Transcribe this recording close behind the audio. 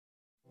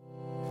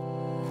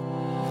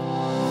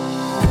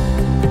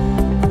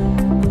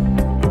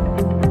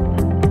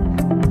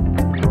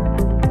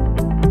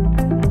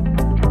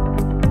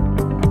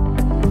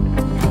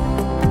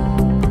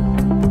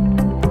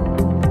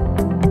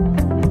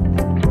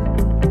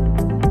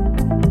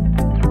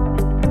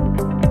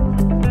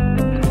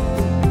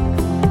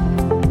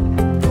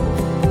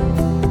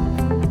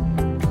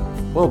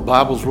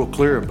Bible's real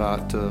clear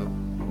about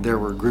there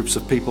were groups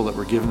of people that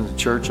were given to the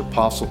church,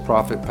 apostle,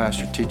 prophet,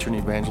 pastor, teacher, and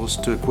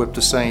evangelist, to equip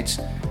the saints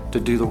to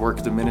do the work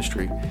of the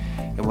ministry.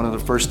 And one of the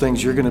first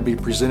things you're going to be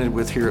presented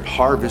with here at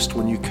Harvest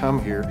when you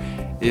come here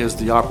is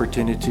the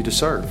opportunity to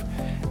serve.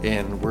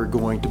 And we're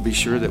going to be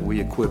sure that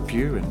we equip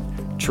you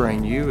and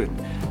train you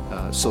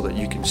and so that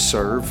you can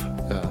serve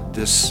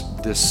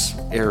this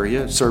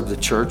area, serve the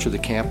church or the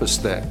campus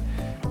that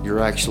you're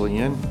actually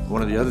in.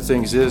 One of the other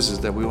things is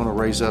that we want to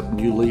raise up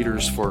new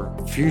leaders for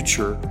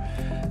future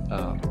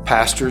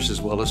pastors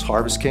as well as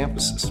Harvest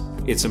campuses.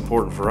 It's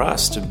important for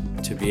us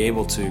to be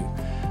able to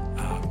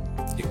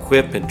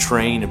equip and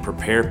train and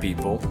prepare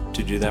people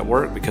to do that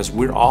work, because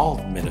we're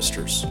all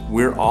ministers.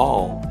 We're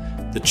all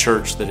the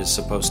church that is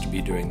supposed to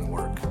be doing the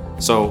work.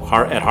 So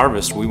at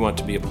Harvest, we want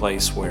to be a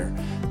place where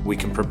we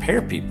can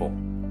prepare people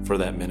for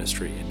that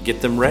ministry and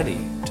get them ready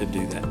to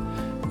do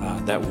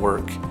that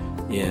work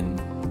in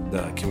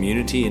the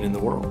community and in the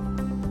world.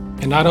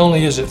 And not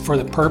only is it for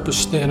the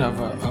purpose then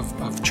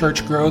of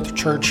church growth,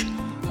 church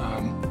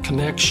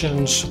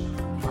connections,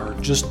 or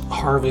just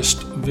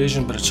Harvest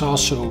vision, but it's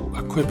also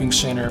equipping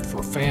center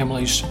for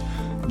families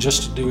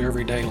just to do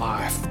everyday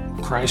life.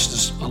 Christ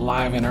is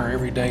alive in our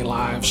everyday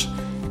lives,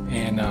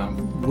 and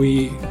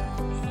we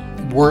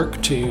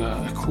work to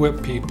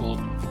equip people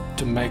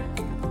to make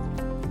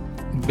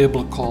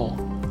biblical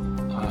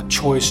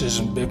choices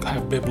and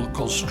have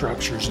biblical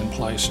structures in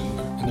place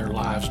in their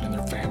lives and in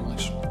their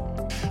families.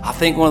 I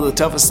think one of the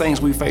toughest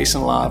things we face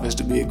in life is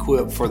to be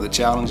equipped for the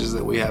challenges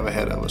that we have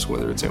ahead of us,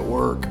 whether it's at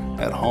work,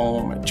 at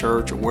home, at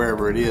church, or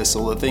wherever it is.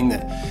 So the thing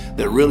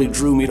that really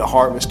drew me to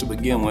Harvest to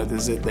begin with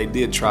is that they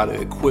did try to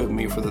equip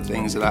me for the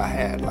things that I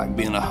had, like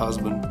being a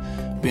husband,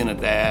 being a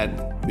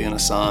dad, being a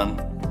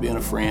son, being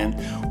a friend,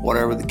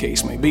 whatever the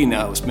case may be.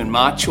 Now, it's been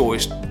my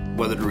choice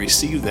whether to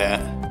receive that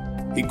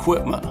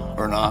equipment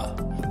or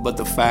not. But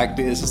the fact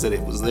is that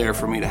it was there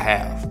for me to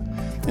have.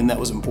 And that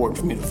was important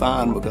for me to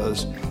find,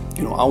 because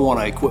I want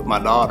to equip my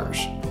daughters,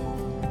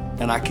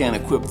 and I can't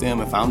equip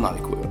them if I'm not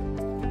equipped.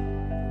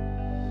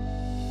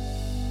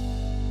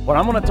 What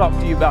I'm going to talk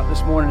to you about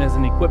this morning is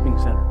an equipping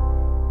center,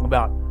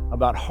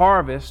 about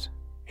Harvest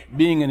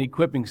being an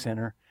equipping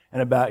center,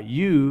 and about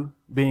you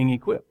being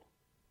equipped.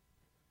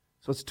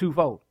 So it's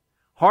twofold.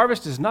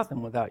 Harvest is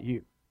nothing without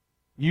you.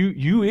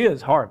 You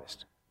is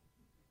Harvest.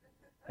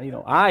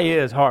 I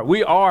is Harvest.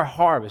 We are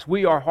Harvest.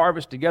 We are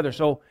Harvest together.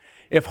 So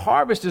if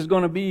Harvest is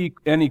going to be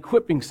an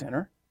equipping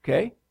center,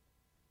 okay,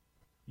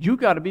 you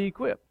got to be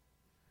equipped.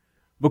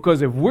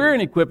 Because if we're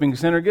an equipping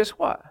center, guess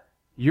what?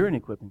 You're an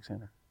equipping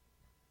center.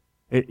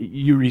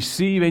 You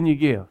receive and you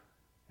give.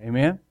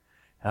 Amen?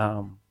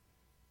 I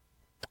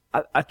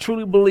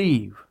truly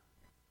believe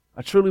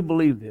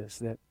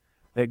this,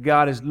 that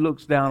God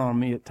looks down on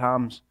me at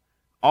times,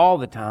 all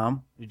the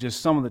time. It's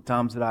just some of the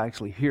times that I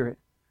actually hear it.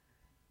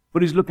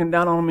 But He's looking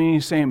down on me and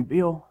He's saying,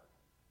 Bill,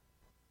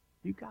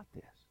 you got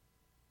this.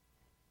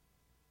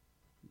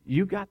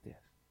 You got this.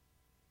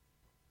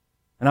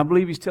 And I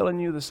believe He's telling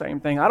you the same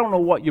thing. I don't know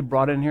what you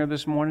brought in here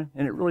this morning,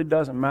 and it really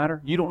doesn't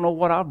matter. You don't know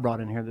what I brought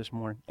in here this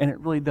morning, and it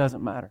really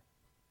doesn't matter.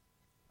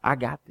 I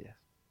got this.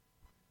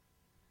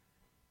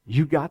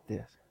 You got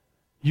this.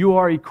 You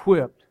are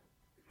equipped,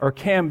 or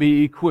can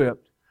be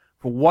equipped,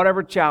 for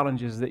whatever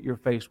challenges that you're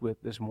faced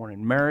with this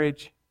morning.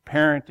 Marriage,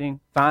 parenting,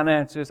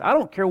 finances, I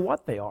don't care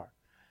what they are.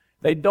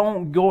 They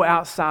don't go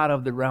outside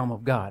of the realm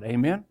of God.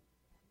 Amen?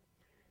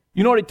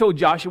 You know what He told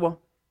Joshua?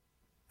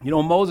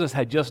 Moses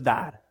had just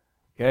died.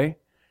 Okay?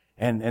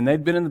 And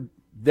they'd been in the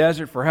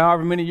desert for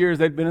however many years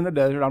they'd been in the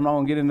desert. I'm not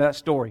going to get into that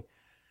story.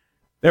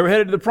 They were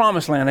headed to the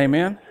promised land,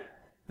 amen?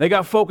 They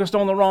got focused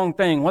on the wrong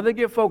thing. What did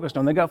they get focused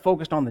on? They got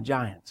focused on the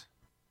giants.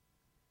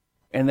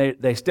 And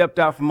they stepped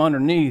out from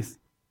underneath.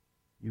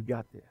 You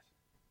got this.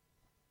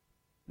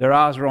 Their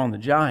eyes were on the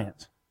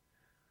giants,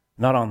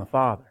 not on the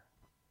Father.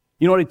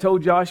 You know what He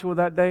told Joshua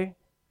that day?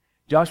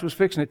 Joshua was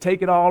fixing to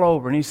take it all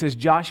over. And He says,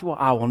 Joshua,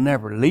 I will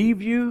never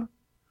leave you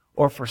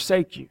or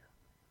forsake you.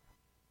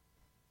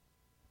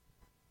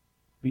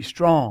 Be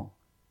strong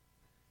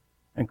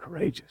and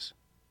courageous.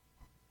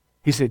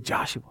 He said,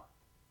 Joshua,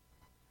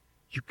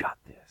 you got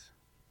this.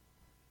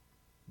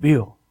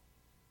 Bill,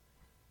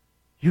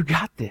 you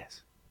got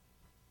this.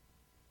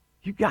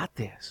 You got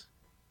this.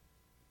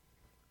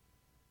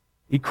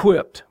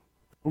 Equipped.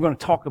 We're going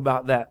to talk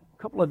about that. A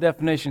couple of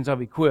definitions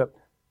of equipped.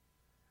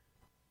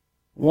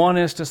 One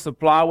is to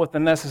supply with the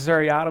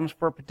necessary items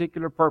for a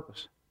particular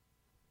purpose.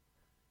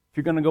 If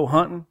you're going to go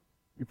hunting,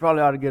 you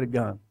probably ought to get a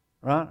gun,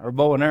 right? Or a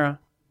bow and arrow.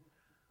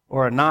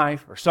 Or a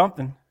knife, or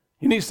something.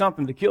 You need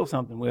something to kill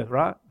something with,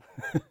 right?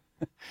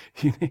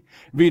 It'd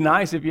be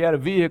nice if you had a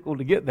vehicle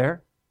to get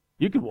there.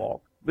 You could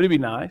walk, but it'd be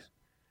nice.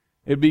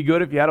 It'd be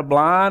good if you had a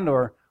blind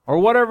or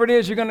whatever it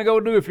is you're going to go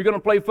do. If you're going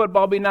to play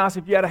football, it'd be nice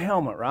if you had a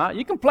helmet, right?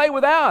 You can play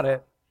without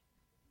it.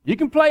 You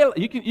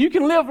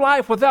can live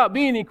life without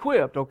being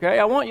equipped, okay?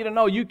 I want you to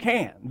know you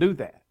can do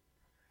that.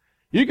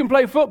 You can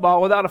play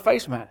football without a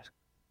face mask.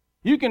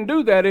 You can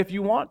do that if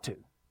you want to.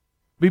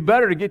 Be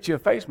better to get you a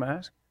face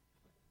mask.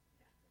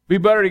 Be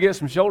better to get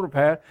some shoulder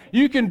pads.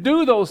 You can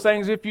do those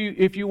things if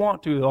you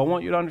want to, though. I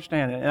want you to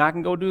understand it. And I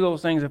can go do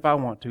those things if I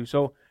want to.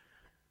 So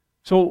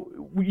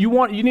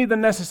you need the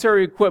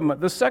necessary equipment.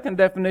 The second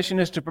definition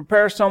is to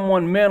prepare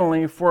someone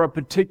mentally for a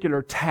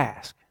particular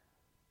task.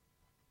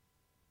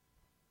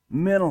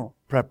 Mental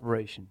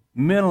preparation.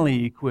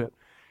 Mentally equipped.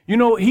 You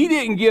know, he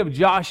didn't give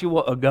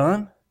Joshua a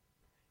gun.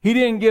 He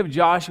didn't give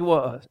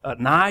Joshua a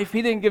knife.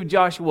 He didn't give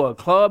Joshua a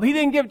club. He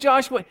didn't give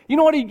Joshua... You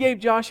know what he gave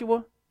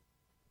Joshua?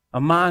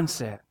 A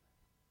mindset.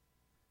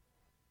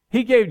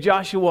 He gave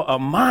Joshua a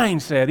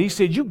mindset. He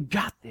said, you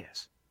got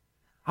this.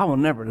 I will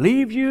never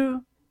leave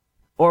you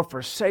or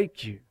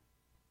forsake you.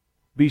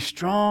 Be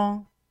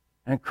strong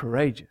and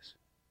courageous.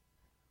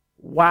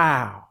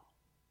 Wow.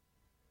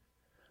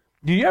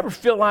 Do you ever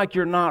feel like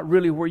you're not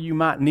really where you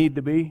might need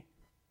to be?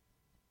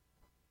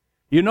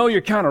 You know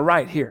you're kind of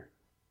right here.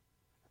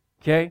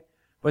 Okay?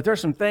 But there's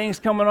some things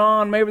coming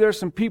on. Maybe there's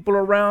some people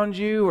around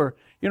you, or,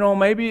 you know,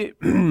 maybe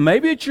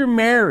it's your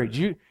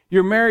marriage.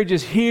 Your marriage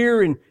is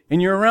here, and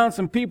you're around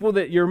some people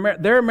that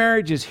their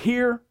marriage is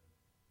here.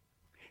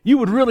 You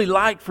would really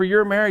like for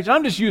your marriage.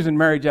 I'm just using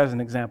marriage as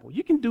an example.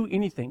 You can do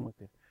anything with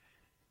it.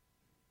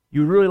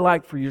 You really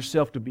like for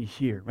yourself to be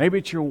here. Maybe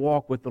it's your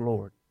walk with the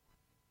Lord.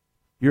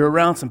 You're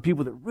around some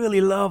people that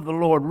really love the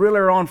Lord, really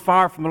are on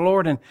fire from the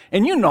Lord, and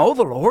you know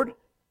the Lord.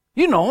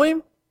 You know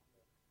Him.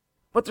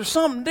 But there's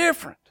something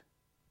different.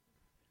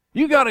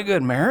 You got a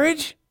good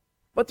marriage,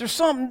 but there's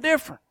something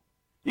different.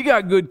 You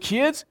got good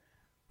kids,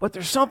 but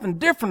there's something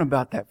different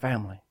about that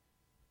family.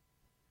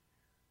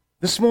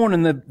 This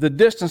morning, the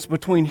distance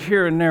between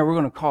here and there, we're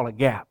going to call a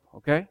gap,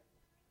 okay?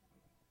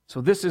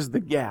 So this is the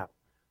gap.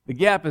 The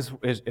gap is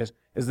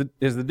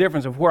the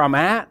difference of where I'm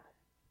at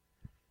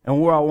and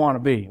where I want to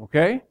be,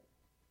 okay?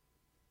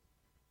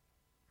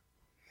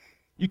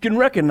 You can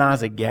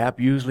recognize a gap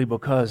usually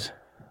because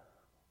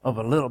of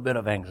a little bit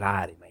of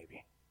anxiety,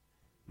 maybe.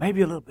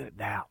 Maybe a little bit of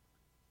doubt.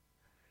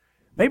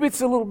 Maybe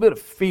it's a little bit of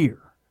fear.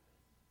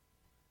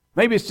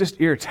 Maybe it's just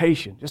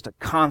irritation, just a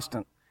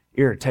constant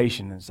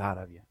irritation inside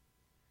of you.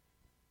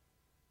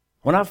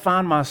 When I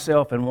find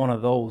myself in one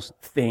of those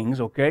things,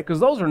 okay, because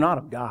those are not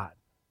of God.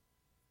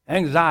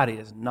 Anxiety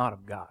is not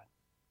of God.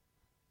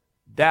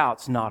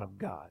 Doubt's not of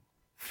God.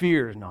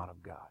 Fear is not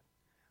of God.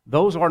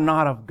 Those are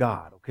not of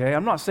God, okay?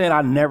 I'm not saying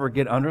I never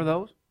get under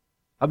those.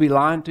 I'd be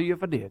lying to you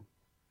if I did.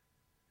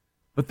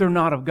 But they're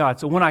not of God.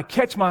 So when I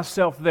catch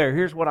myself there,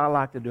 here's what I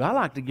like to do. I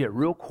like to get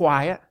real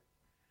quiet,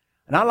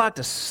 and I like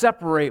to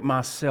separate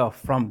myself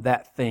from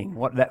that thing,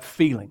 that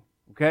feeling,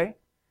 okay?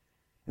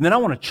 And then I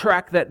want to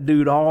track that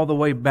dude all the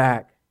way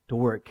back to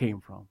where it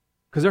came from.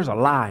 Because there's a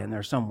lie in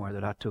there somewhere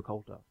that I took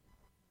hold of.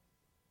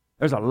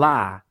 There's a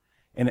lie.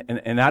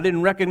 And I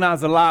didn't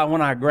recognize the lie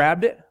when I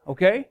grabbed it,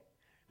 okay?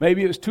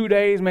 Maybe it was 2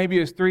 days, maybe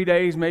it was 3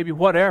 days, maybe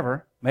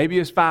whatever. Maybe it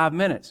was 5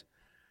 minutes.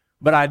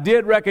 But I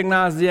did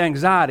recognize the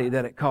anxiety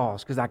that it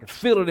caused because I could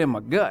feel it in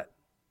my gut.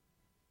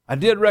 I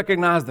did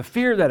recognize the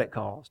fear that it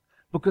caused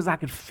because I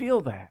could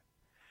feel that.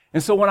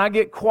 And so when I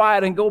get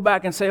quiet and go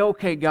back and say,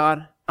 okay,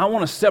 God, I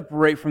want to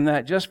separate from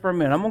that just for a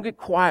minute. I'm going to get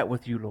quiet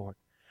with you, Lord.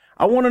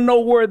 I want to know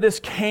where this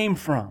came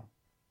from.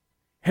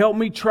 Help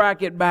me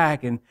track it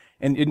back and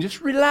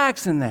just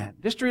relax in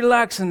that. Just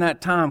relax in that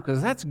time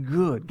because that's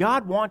good.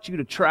 God wants you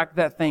to track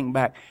that thing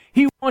back.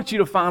 He wants you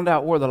to find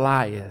out where the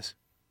lie is.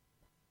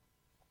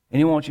 And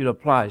He wants you to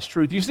apply His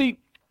truth. You see,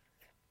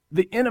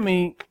 the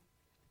enemy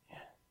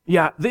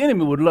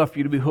would love for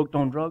you to be hooked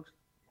on drugs.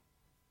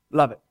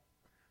 Love it.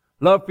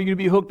 Love for you to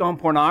be hooked on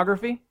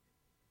pornography.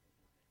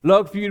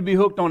 Love for you to be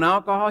hooked on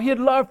alcohol. He'd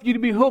love for you to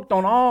be hooked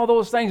on all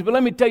those things. But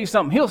let me tell you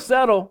something. He'll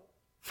settle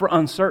for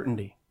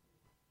uncertainty.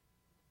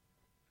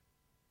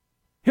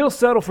 He'll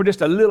settle for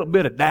just a little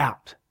bit of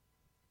doubt.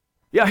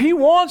 Yeah, he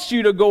wants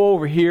you to go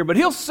over here, but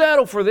he'll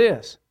settle for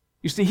this.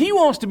 You see, he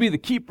wants to be the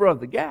keeper of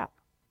the gap.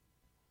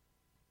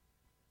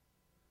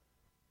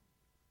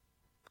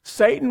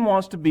 Satan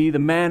wants to be the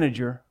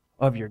manager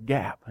of your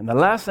gap. And the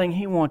last thing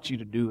he wants you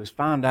to do is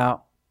find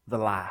out the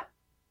lie.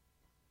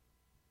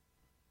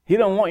 He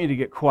don't want you to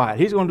get quiet.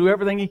 He's going to do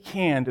everything he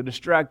can to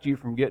distract you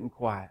from getting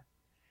quiet.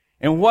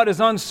 And what is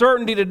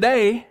uncertainty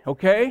today,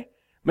 okay,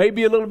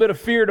 maybe a little bit of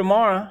fear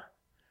tomorrow,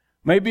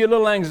 maybe a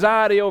little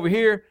anxiety over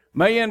here,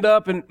 may end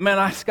up in, man,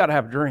 I just got to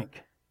have a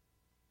drink.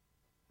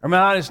 Or,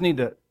 man, I just need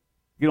to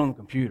get on the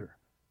computer.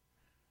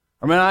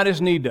 Or, man,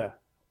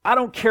 I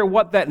don't care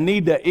what that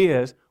need to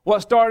is. What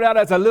started out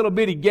as a little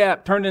bitty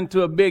gap turned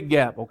into a big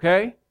gap,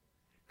 okay?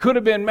 Could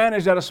have been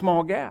managed at a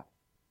small gap.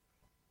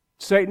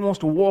 Satan wants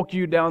to walk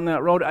you down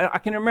that road. I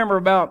can remember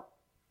about,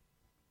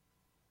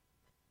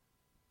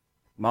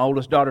 my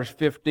oldest daughter's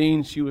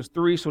 15, she was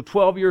 3, so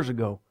 12 years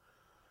ago.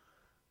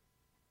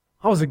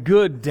 I was a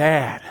good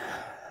dad.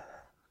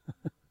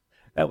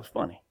 That was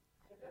funny.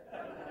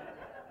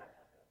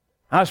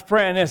 I was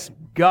praying this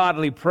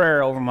godly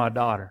prayer over my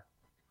daughter.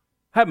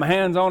 Had my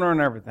hands on her and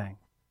everything.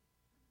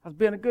 I was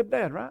being a good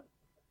dad, right?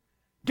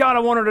 God, I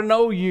want her to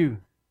know you.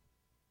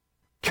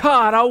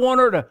 God, I want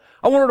her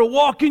to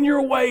walk in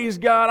your ways,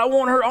 God. I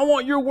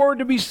want your word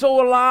to be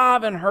so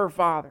alive in her,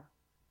 Father.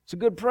 It's a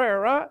good prayer,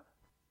 right?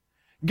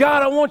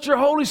 God, I want your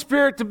Holy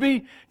Spirit to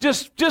be,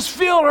 just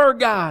fill her,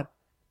 God.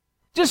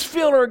 Just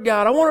fill her,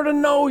 God. I want her to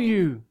know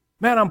you.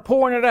 Man, I'm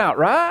pouring it out,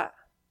 right?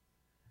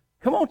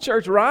 Come on,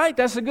 church, right?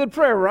 That's a good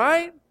prayer,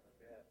 right?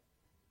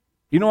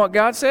 You know what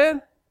God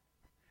said?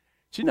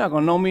 She's not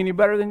going to know me any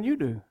better than you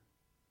do.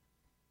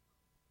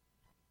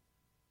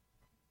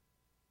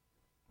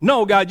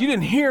 No, God, you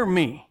didn't hear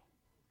me.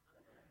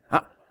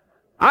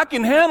 I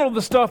can handle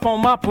the stuff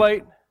on my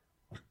plate.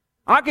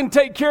 I can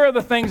take care of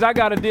the things I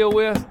got to deal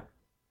with.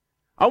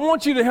 I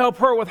want you to help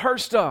her with her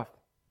stuff.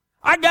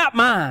 I got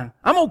mine.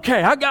 I'm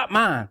okay. I got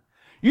mine.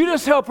 You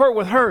just help her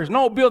with hers.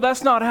 No, Bill,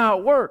 that's not how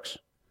it works.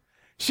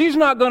 She's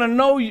not going to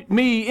know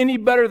me any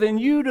better than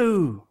you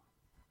do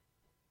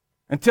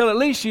until at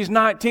least she's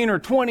 19 or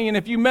 20. And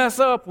if you mess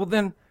up, well,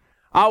 then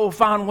I will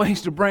find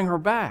ways to bring her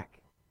back.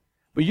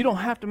 But you don't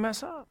have to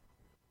mess up.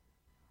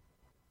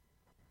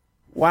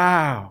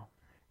 Wow.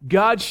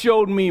 God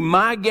showed me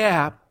my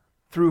gap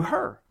through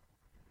her.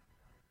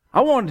 I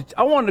wanted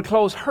to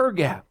close her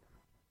gap.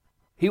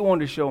 He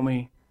wanted to show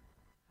me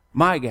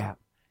my gap.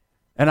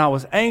 And I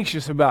was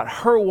anxious about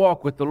her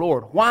walk with the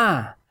Lord.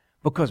 Why?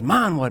 Because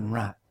mine wasn't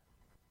right.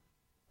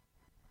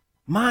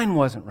 Mine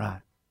wasn't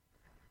right.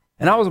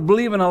 And I was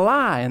believing a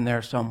lie in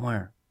there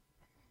somewhere.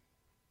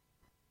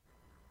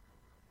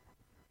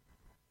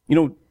 You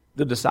know,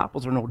 the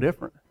disciples are no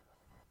different.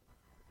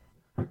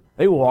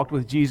 They walked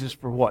with Jesus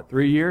for what,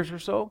 3 years or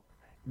so?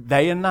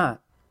 Day and night.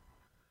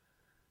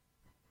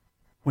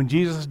 When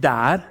Jesus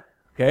died,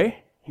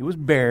 okay, he was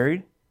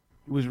buried.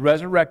 He was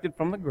resurrected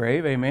from the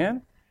grave,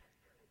 amen?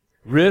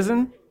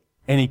 Risen,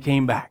 and he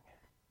came back.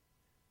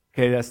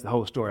 Okay, that's the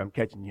whole story. I'm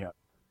catching you up.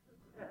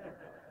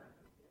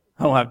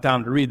 I don't have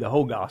time to read the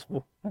whole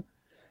gospel. Did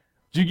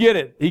you get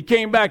it? He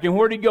came back, and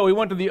where'd he go? He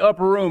went to the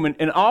upper room,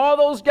 and all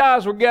those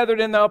guys were gathered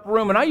in the upper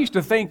room, and I used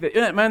to think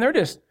that, man, they're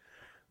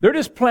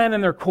just planning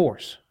their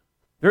course.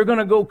 They're going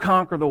to go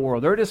conquer the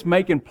world. They're just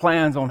making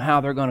plans on how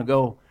they're going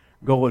to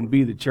go and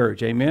be the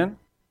church, amen?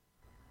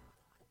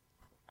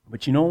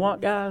 But you know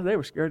what, guys? They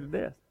were scared to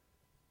death.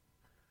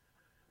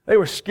 They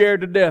were scared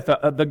to death.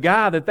 The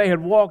guy that they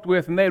had walked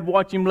with, and they had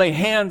watched him lay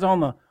hands on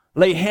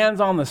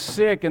the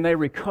sick, and they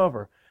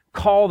recover.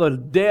 Call the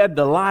dead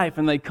to life,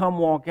 and they come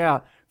walk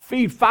out.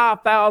 Feed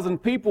 5,000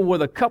 people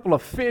with a couple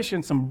of fish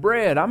and some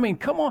bread. I mean,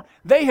 come on.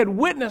 They had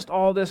witnessed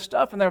all this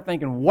stuff, and they're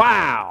thinking,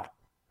 wow,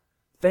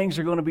 things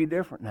are going to be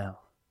different now.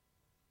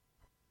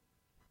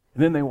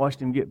 And then they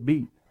watched him get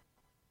beat,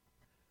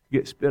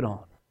 get spit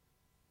on,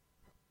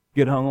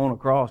 get hung on a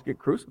cross, get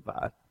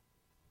crucified.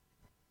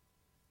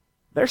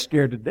 They're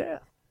scared to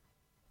death.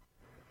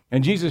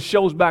 And Jesus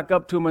shows back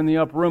up to them in the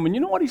upper room. And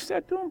you know what he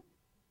said to them?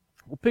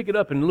 We'll pick it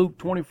up in Luke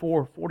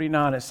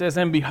 24:49. It says,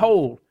 and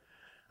behold,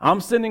 I'm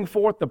sending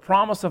forth the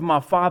promise of my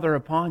Father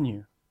upon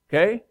you.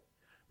 Okay?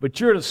 But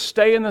you're to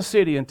stay in the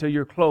city until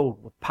you're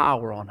clothed with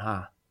power on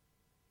high.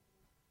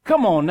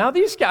 Come on now,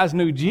 these guys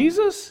knew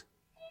Jesus.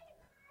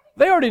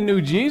 They already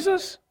knew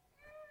Jesus.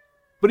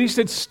 But he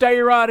said, stay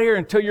right here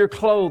until you're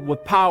clothed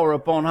with power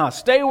upon high.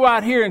 Stay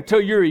right here until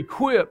you're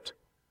equipped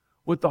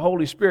with the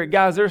Holy Spirit.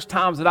 Guys, there's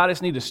times that I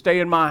just need to stay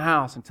in my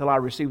house until I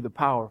receive the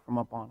power from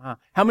up on high.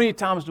 How many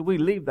times do we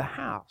leave the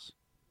house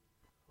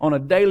on a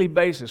daily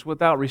basis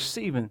without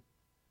receiving,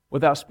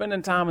 without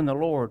spending time in the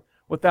Lord,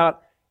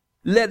 without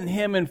letting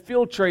Him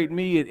infiltrate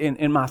me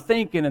in my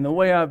thinking and the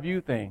way I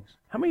view things?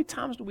 How many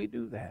times do we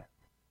do that?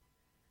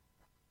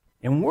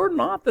 And we're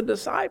not the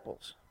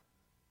disciples.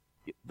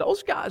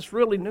 Those guys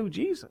really knew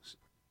Jesus.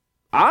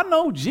 I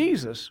know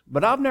Jesus,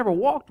 but I've never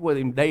walked with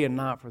Him day and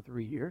night for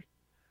 3 years.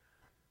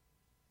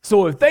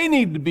 So if they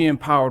need to be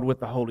empowered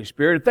with the Holy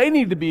Spirit, if they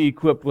need to be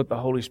equipped with the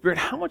Holy Spirit,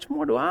 how much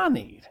more do I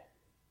need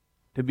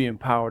to be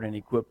empowered and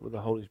equipped with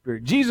the Holy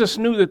Spirit? Jesus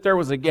knew that there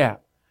was a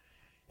gap.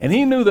 And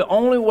He knew the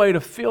only way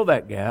to fill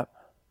that gap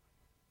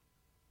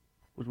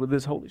was with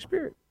His Holy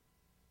Spirit.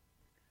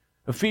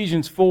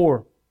 Ephesians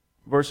 4,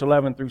 verse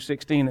 11 through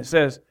 16, it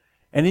says,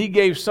 and He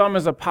gave some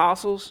as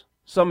apostles,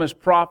 some as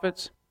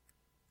prophets,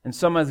 and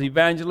some as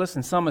evangelists,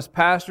 and some as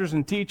pastors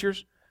and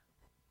teachers,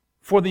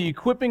 for the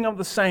equipping of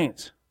the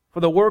saints, for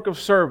the work of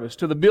service,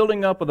 to the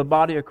building up of the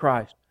body of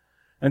Christ,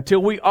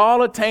 until we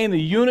all attain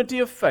the unity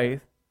of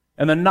faith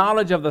and the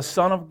knowledge of the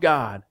Son of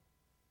God,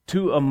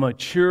 to a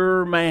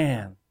mature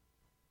man,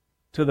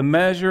 to the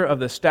measure of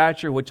the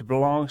stature which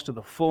belongs to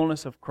the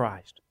fullness of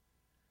Christ.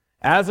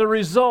 As a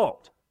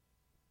result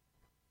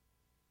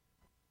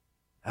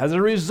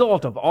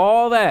of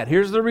all that,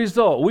 here's the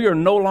result. We are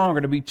no longer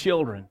to be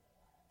children,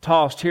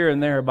 tossed here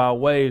and there by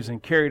waves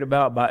and carried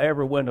about by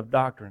every wind of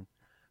doctrine,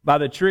 by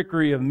the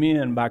trickery of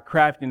men, by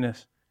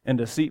craftiness and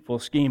deceitful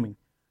scheming.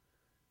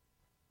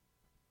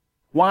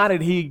 Why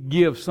did He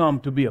give some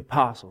to be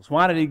apostles?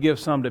 Why did He give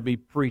some to be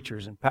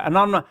preachers?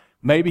 And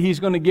maybe He's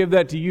going to give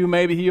that to you.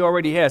 Maybe He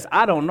already has.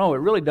 I don't know. It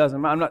really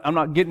doesn't matter. I'm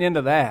not getting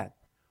into that.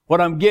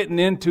 What I'm getting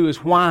into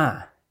is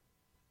why.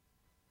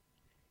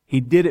 He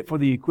did it for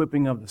the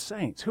equipping of the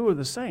saints. Who are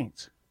the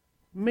saints?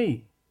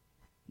 Me.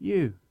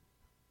 You.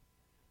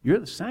 You're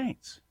the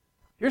saints.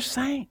 You're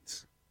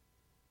saints.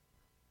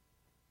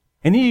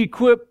 And He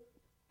equipped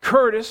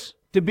Curtis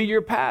to be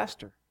your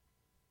pastor.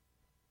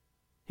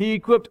 He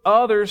equipped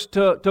others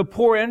to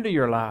pour into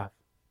your life.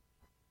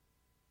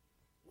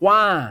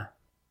 Why?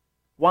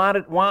 Why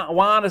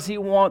does He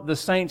want the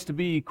saints to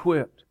be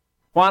equipped?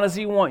 Why does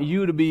He want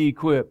you to be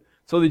equipped?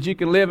 So that you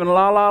can live in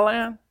la-la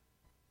land?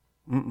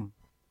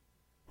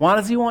 Why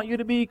does He want you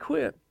to be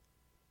equipped?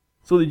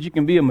 So that you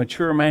can be a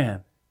mature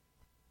man.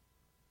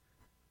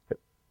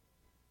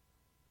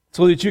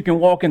 So that you can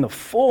walk in the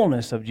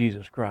fullness of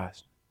Jesus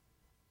Christ.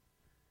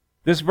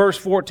 This verse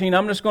 14,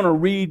 I'm just going to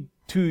read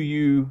to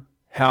you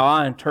how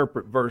I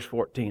interpret verse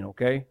 14,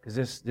 okay?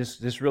 Because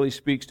this really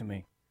speaks to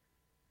me.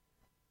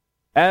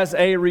 As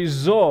a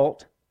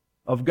result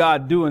of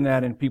God doing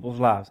that in people's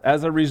lives,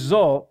 as a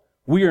result,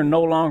 we are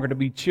no longer to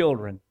be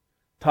children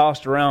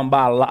tossed around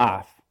by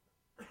life,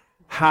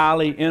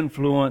 highly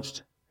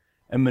influenced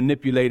and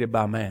manipulated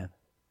by man.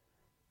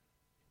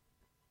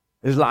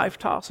 Is life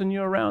tossing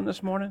you around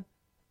this morning?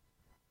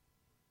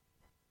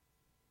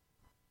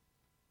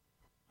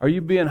 Are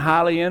you being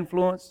highly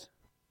influenced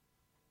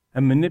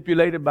and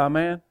manipulated by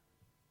man?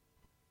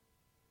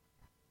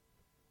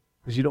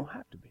 Because you don't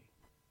have to be.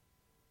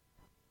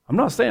 I'm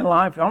not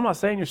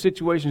saying your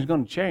situation is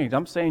going to change.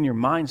 I'm saying your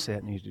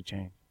mindset needs to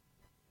change.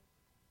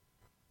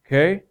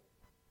 Okay?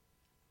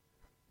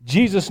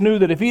 Jesus knew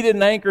that if He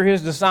didn't anchor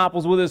His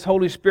disciples with His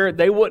Holy Spirit,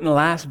 they wouldn't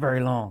last very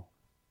long.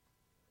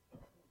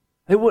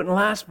 They wouldn't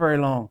last very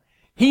long.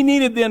 He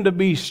needed them to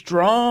be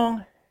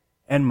strong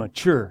and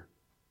mature.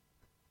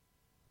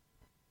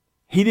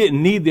 He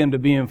didn't need them to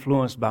be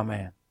influenced by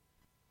man.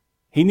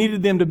 He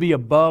needed them to be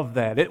above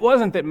that. It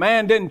wasn't that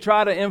man didn't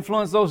try to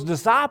influence those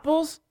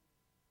disciples.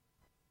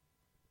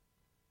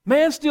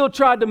 Man still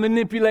tried to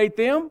manipulate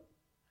them.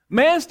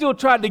 Man still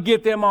tried to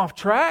get them off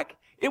track.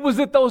 It was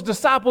that those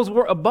disciples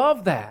were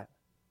above that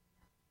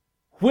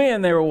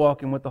when they were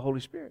walking with the Holy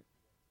Spirit.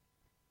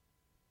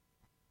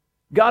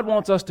 God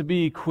wants us to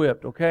be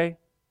equipped, okay?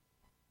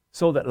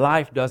 So that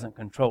life doesn't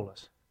control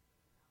us.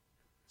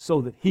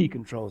 So that He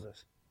controls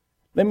us.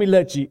 Let me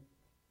let you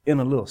in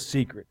a little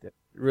secret that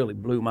really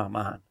blew my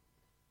mind.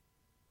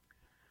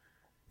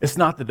 It's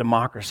not the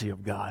democracy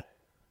of God.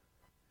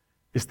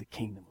 It's the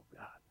kingdom of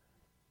God.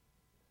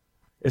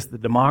 It's the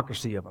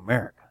democracy of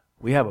America.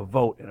 We have a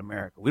vote in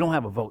America. We don't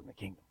have a vote in the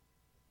kingdom.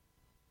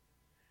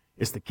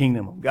 It's the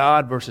kingdom of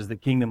God versus the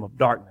kingdom of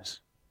darkness.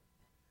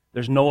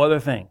 There's no other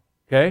thing,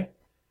 okay?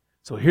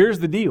 So here's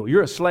the deal.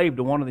 You're a slave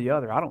to one or the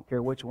other. I don't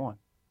care which one.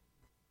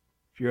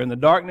 If you're in the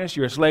darkness,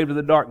 you're a slave to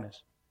the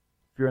darkness.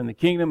 If you're in the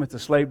kingdom, it's a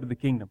slave to the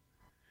kingdom.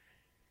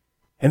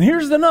 And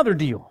here's another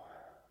deal.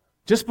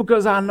 Just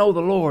because I know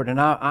the Lord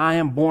and I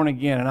am born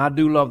again and I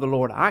do love the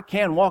Lord, I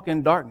can walk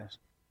in darkness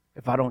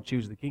if I don't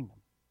choose the kingdom.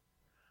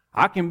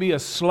 I can be a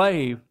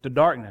slave to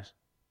darkness.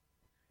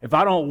 If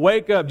I don't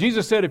wake up,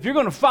 Jesus said, if you're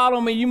going to follow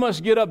me, you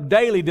must get up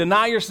daily,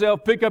 deny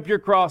yourself, pick up your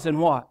cross, and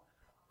what?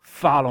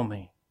 Follow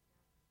me.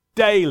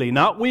 Daily,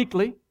 not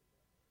weekly,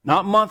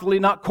 not monthly,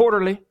 not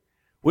quarterly.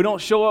 We don't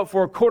show up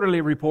for a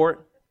quarterly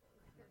report.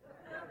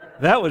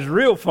 That was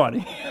real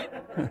funny.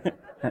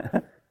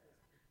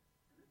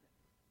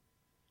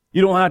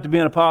 You don't have to be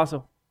an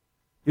apostle.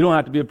 You don't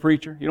have to be a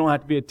preacher. You don't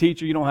have to be a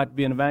teacher. You don't have to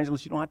be an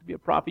evangelist. You don't have to be a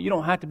prophet. You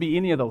don't have to be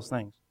any of those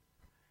things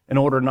in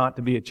order not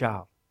to be a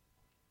child.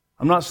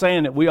 I'm not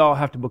saying that we all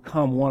have to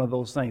become one of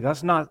those things.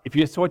 That's not, if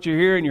it's what you're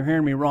hearing, you're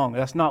hearing me wrong.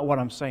 That's not what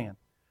I'm saying.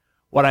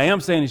 What I am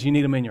saying is you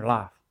need them in your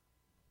life.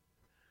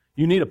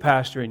 You need a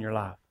pastor in your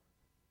life.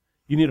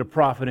 You need a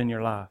prophet in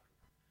your life.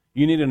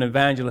 You need an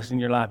evangelist in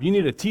your life. You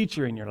need a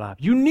teacher in your life.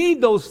 You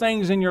need those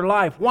things in your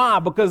life. Why?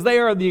 Because they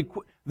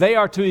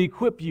are to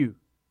equip you.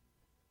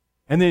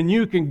 And then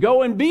you can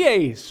go and be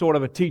a sort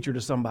of a teacher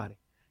to somebody.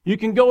 You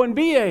can go and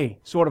be a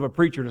sort of a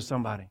preacher to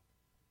somebody.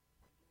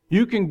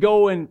 You can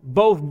go and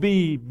both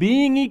be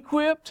being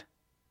equipped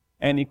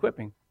and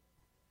equipping.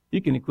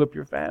 You can equip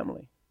your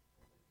family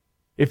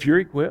if you're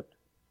equipped.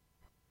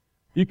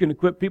 You can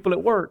equip people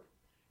at work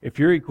if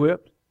you're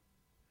equipped.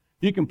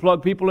 You can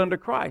plug people into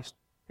Christ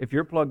if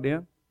you're plugged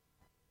in.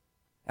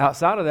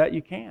 Outside of that,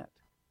 you can't.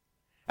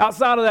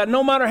 Outside of that,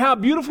 no matter how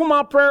beautiful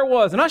my prayer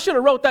was, and I should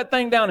have wrote that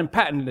thing down and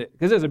patented it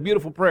because it's a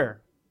beautiful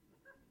prayer.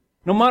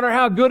 No matter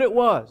how good it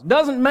was,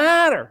 doesn't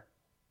matter.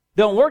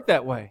 Don't work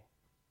that way.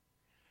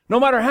 No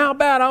matter how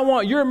bad I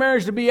want your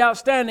marriage to be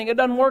outstanding, it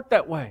doesn't work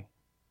that way.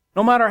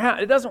 No matter how,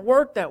 it doesn't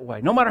work that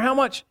way. No matter how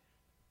much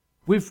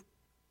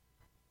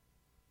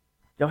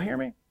y'all hear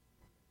me?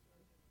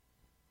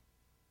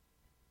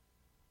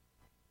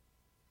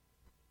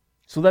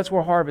 So that's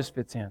where Harvest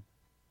fits in.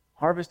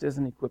 Harvest is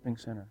an equipping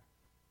center.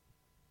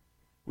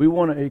 We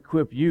want to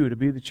equip you to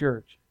be the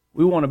church.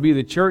 We want to be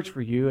the church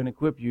for you and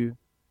equip you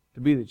to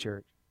be the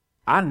church.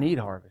 I need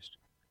Harvest.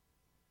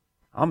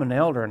 I'm an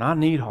elder and I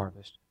need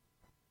Harvest.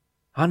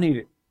 I need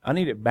it. I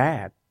need it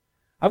bad.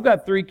 I've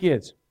got 3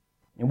 kids,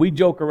 and we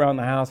joke around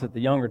the house that the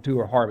younger 2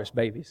 are Harvest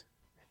babies.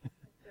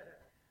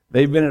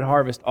 They've been at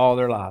Harvest all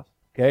their lives.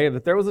 Okay,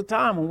 but there was a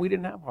time when we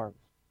didn't have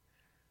Harvest.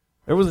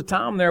 There was a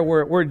time there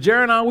where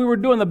Jerry and I, we were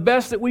doing the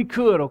best that we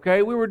could,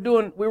 okay? We were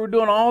doing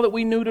all that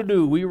we knew to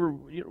do. We were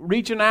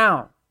reaching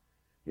out,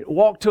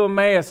 walk to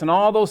Emmaus and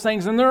all those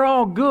things, and they're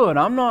all good.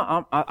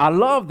 I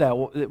love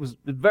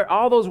that.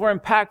 All those were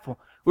impactful.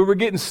 We were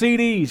getting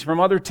CDs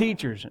from other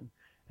teachers,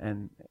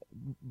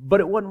 but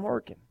it wasn't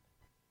working.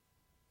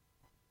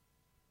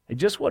 It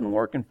just wasn't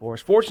working for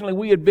us. Fortunately,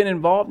 we had been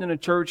involved in a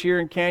church here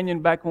in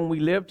Canyon back when we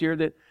lived here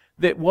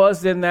that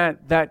was in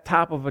that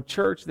type of a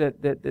church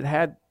that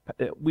had.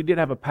 We did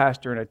have a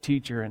pastor and a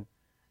teacher,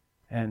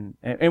 and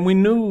we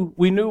knew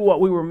what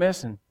we were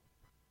missing.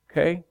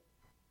 Okay,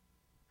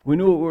 we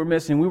knew what we were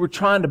missing. We were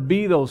trying to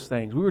be those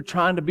things. We were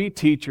trying to be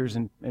teachers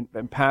and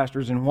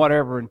pastors and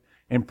whatever,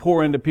 and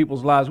pour into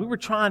people's lives. We were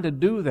trying to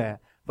do that,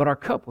 but our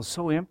cup was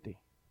so empty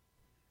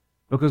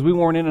because we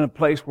weren't in a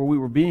place where we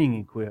were being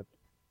equipped.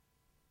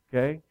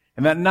 Okay,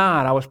 and that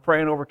night I was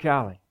praying over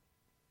Callie,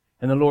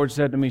 and the Lord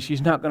said to me,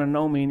 "She's not going to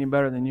know me any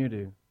better than you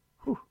do."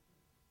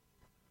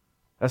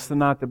 That's the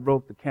night that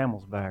broke the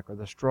camel's back, or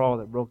the straw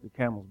that broke the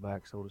camel's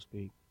back, so to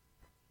speak.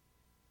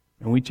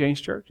 And we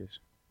changed churches.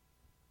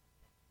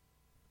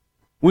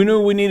 We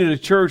knew we needed a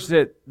church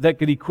that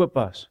could equip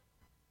us.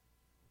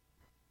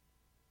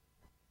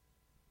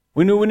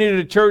 We knew we needed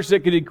a church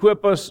that could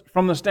equip us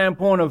from the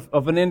standpoint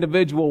of an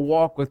individual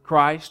walk with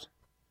Christ,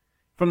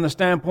 from the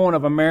standpoint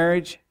of a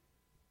marriage,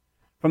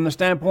 from the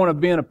standpoint of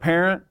being a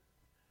parent,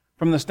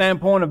 from the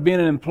standpoint of being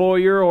an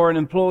employer or an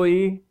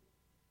employee.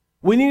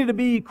 We needed to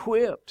be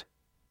equipped.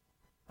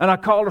 And I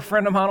called a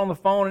friend of mine on the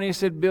phone, and he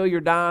said, "Bill,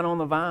 you're dying on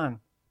the vine."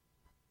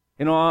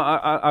 You know,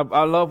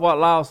 I love what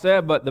Lyle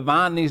said, but the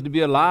vine needs to be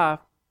alive.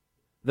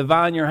 The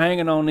vine you're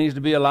hanging on needs to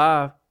be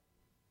alive.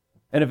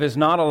 And if it's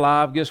not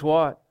alive, guess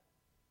what?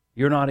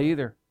 You're not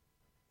either.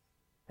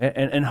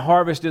 And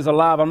Harvest is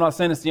alive. I'm not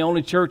saying it's the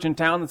only church in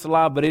town that's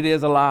alive, but it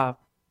is alive.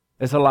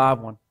 It's a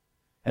live one.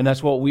 And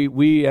that's what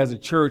we as a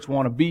church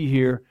want to be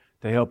here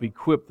to help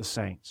equip the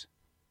saints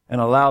and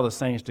allow the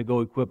saints to go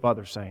equip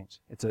other saints.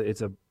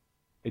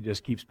 It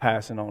just keeps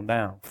passing on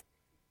down.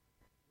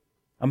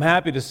 I'm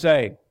happy to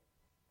say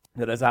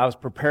that as I was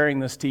preparing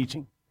this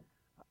teaching,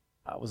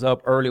 I was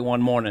up early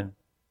one morning,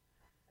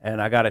 and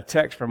I got a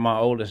text from my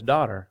oldest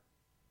daughter,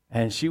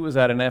 and she was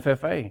at an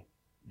FFA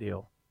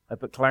deal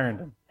up at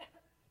Clarendon.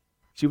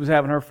 She was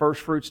having her first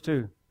fruits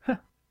too.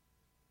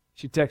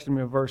 She texted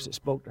me a verse that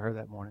spoke to her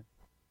that morning.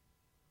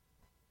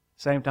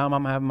 Same time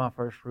I'm having my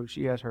first fruit,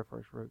 she has her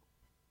first fruit.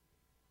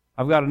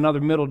 I've got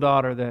another middle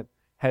daughter that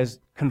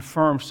has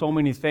confirmed so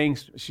many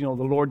things. You know,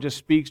 the Lord just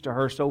speaks to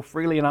her so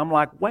freely, and I'm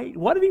like, wait,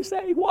 what did He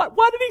say? What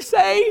did He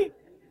say?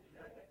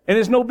 And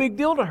it's no big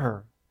deal to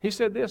her. He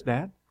said this,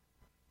 Dad.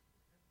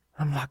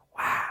 I'm like,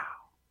 wow.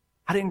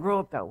 I didn't grow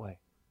up that way.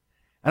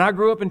 And I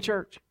grew up in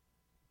church.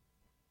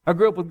 I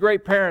grew up with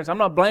great parents. I'm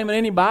not blaming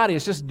anybody.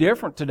 It's just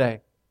different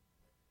today.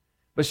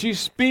 But she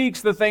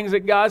speaks the things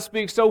that God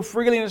speaks so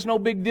freely, and it's no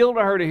big deal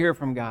to her to hear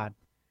from God.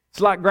 It's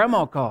like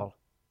Grandma called.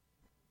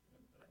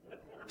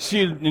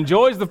 She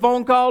enjoys the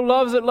phone call,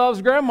 loves it,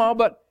 loves Grandma,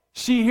 but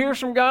she hears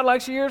from God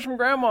like she hears from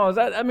Grandma.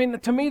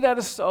 To me, that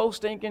is so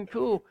stinking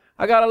cool.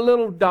 I got a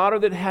little daughter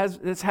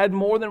that's had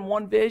more than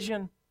one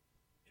vision.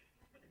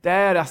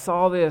 Dad, I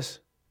saw this.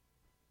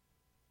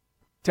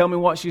 Tell me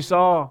what she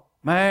saw.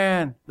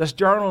 Man, let's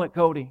journal it,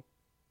 Cody.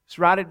 Let's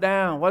write it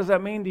down. What does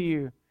that mean to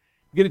you?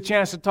 Get a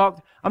chance to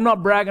talk. I'm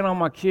not bragging on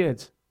my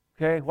kids,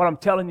 okay? What I'm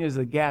telling you is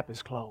the gap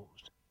is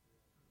closed.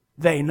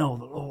 They know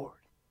the Lord.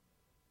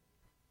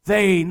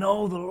 They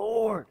know the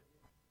Lord.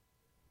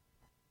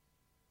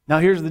 Now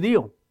here's the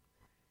deal.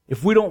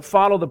 If we don't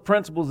follow the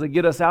principles that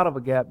get us out of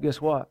a gap, guess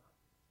what?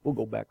 We'll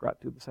go back right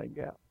to the same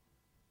gap.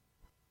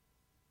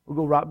 We'll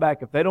go right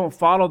back. If they don't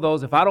follow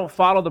those, if I don't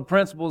follow the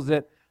principles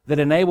that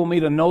enable me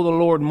to know the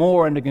Lord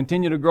more and to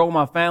continue to grow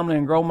my family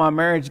and grow my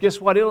marriage,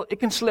 guess what? It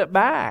can slip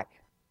back.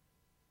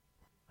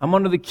 I'm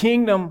under the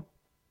kingdom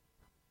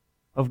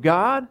of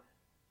God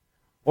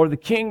or the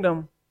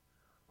kingdom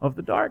of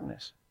the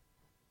darkness.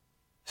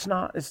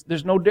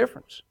 There's no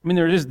difference. I mean,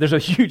 there's a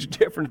huge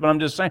difference, but I'm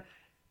just saying,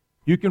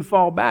 you can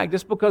fall back.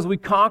 Just because we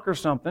conquer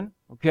something,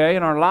 okay,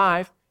 in our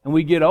life, and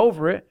we get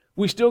over it,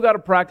 we still got to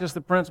practice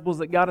the principles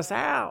that got us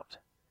out.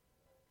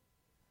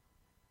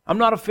 I'm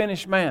not a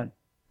finished man.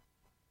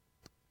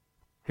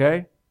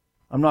 Okay?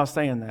 I'm not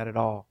saying that at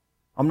all.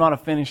 I'm not a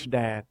finished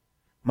dad.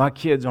 My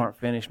kids aren't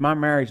finished. My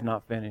marriage's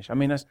not finished. I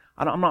mean,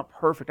 I'm not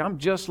perfect. I'm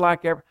just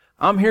like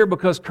I'm here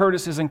because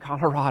Curtis is in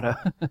Colorado.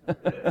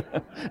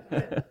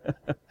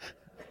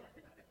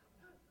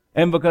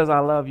 And because I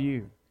love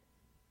you.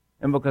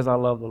 And because I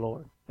love the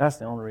Lord. That's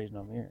the only reason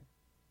I'm here.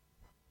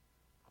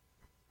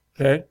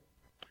 Okay?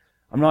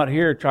 I'm not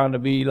here trying to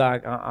be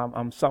like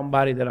I'm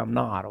somebody that I'm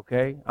not,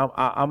 okay?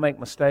 I make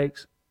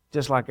mistakes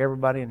just like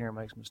everybody in here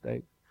makes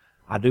mistakes.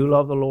 I do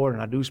love the Lord,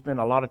 and I do spend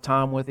a lot of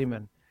time with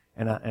Him,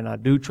 and I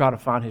do try to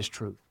find His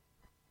truth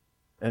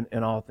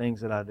in all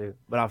things that I do.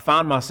 But I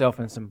find myself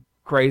in some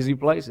crazy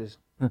places.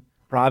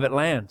 Private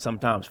land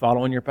sometimes,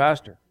 following your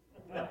pastor.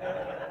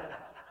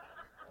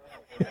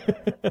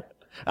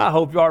 I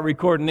hope you are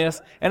recording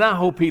this, and I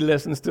hope he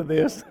listens to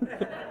this.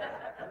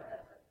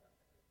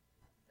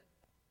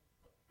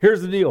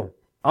 Here's the deal.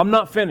 I'm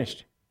not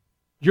finished.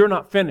 You're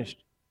not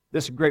finished.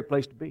 This is a great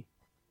place to be.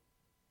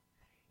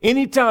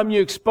 Anytime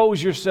you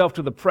expose yourself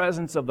to the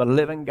presence of the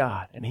living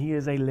God, and He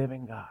is a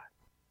living God,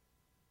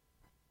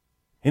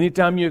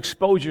 anytime you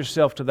expose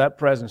yourself to that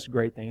presence,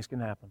 great things can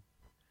happen.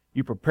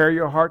 You prepare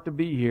your heart to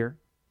be here.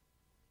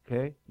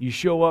 Okay? You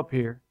show up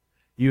here.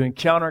 You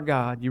encounter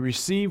God. You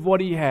receive what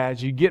He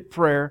has. You get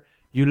prayer.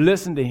 You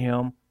listen to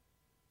Him.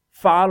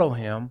 Follow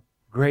Him.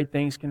 Great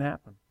things can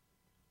happen.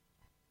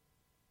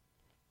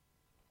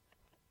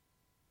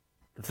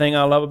 The thing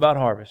I love about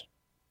Harvest,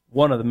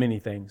 one of the many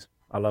things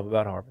I love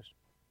about Harvest,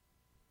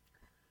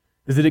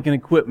 is that it can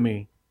equip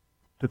me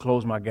to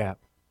close my gap.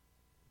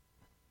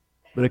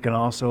 But it can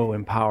also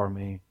empower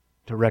me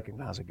to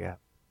recognize a gap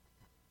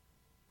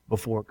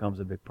before it becomes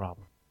a big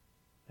problem.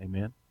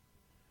 Amen?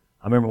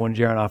 I remember when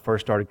Jerry and I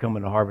first started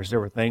coming to Harvest, there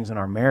were things in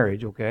our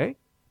marriage, okay?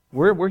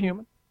 We're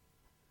human.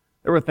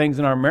 There were things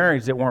in our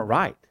marriage that weren't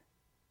right.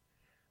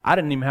 I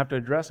didn't even have to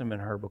address them in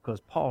her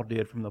because Paul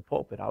did from the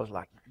pulpit. I was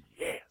like,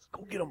 yes,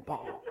 go get them,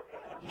 Paul.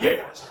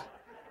 Yes.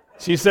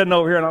 She's sitting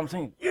over here and I'm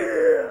saying,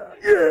 yeah.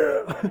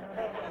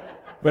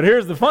 But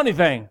here's the funny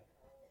thing.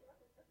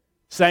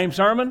 Same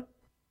sermon.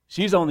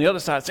 She's on the other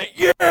side saying,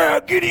 yeah,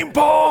 get him,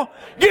 Paul.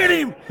 Get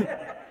him.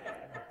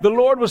 The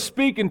Lord was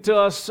speaking to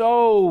us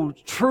so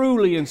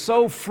truly and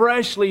so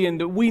freshly,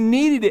 and we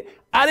needed it.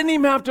 I didn't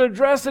even have to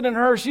address it in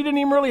her. She didn't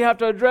even really have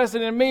to address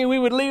it in me. We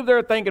would leave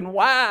there thinking,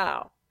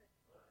 wow.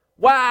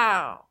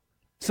 Wow.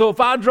 So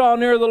if I draw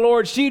near to the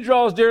Lord, she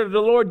draws near to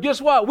the Lord,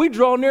 guess what? We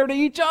draw near to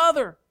each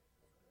other.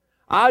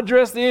 I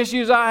address the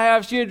issues I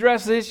have. She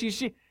addresses the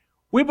issues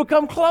we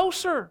become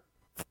closer.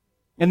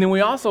 And then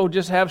we also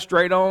just have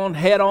straight on,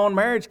 head on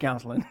marriage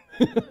counseling.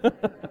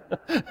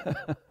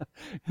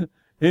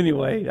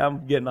 Anyway,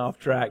 I'm getting off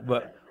track,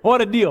 but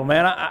what a deal,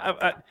 man.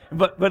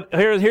 But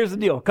here's the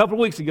deal. A couple of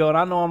weeks ago, and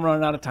I know I'm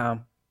running out of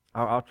time.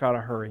 I'll try to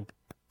hurry.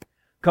 A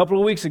couple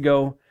of weeks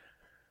ago,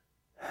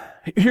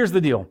 here's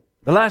the deal.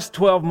 The last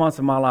 12 months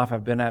of my life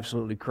have been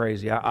absolutely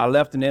crazy. I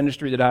left an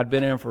industry that I'd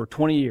been in for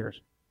 20 years,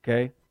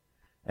 okay?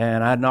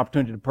 And I had an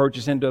opportunity to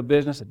purchase into a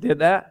business. I did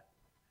that.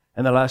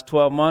 In the last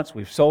 12 months,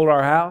 we've sold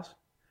our house.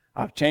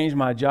 I've changed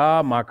my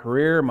job, my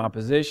career, my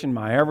position,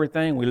 my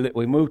everything.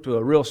 We moved to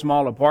a real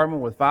small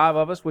apartment with 5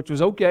 of us, which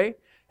was okay.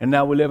 And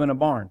now we live in a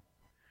barn.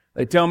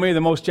 They tell me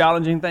the most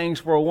challenging things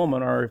for a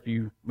woman are if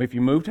you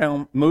move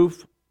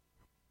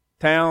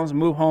towns,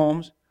 move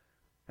homes,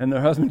 and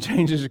their husband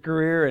changes his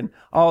career and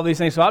all these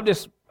things. So I've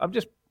just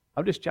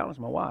challenged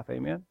my wife,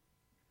 amen.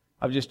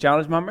 I've just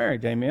challenged my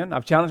marriage, amen.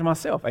 I've challenged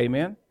myself,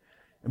 amen.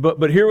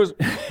 But here was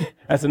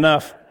that's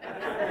enough.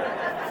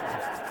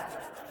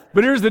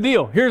 But here's the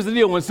deal.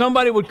 When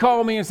somebody would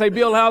call me and say,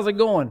 Bill, how's it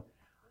going?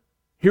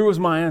 Here was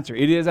my answer.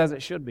 It is as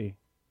it should be.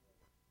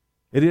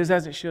 It is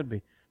as it should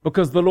be.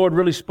 Because the Lord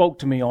really spoke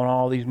to me on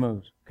all these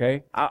moves.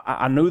 Okay?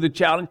 I knew the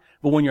challenge,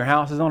 but when your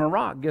house is on a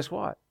rock, guess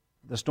what?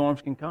 The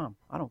storms can come.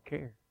 I don't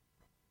care.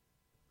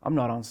 I'm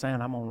not on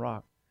sand, I'm on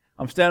rock.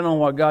 I'm standing on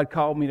what God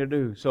called me to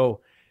do.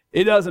 So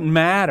it doesn't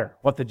matter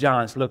what the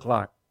giants look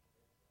like.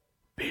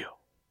 Bill,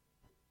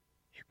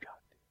 you got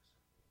this.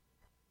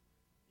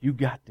 You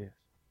got this.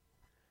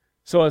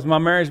 So has my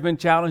marriage been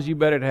challenged? You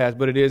bet it has,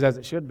 but it is as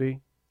it should be.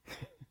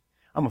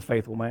 I'm a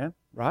faithful man,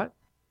 right?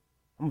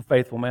 I'm a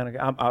faithful man.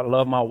 I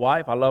love my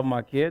wife. I love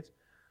my kids.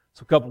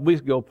 So a couple of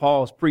weeks ago,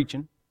 Paul was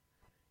preaching.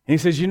 And he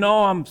says,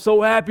 I'm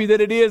so happy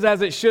that it is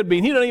as it should be.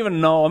 And he doesn't even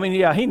know.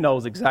 He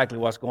knows exactly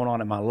what's going on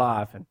in my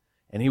life.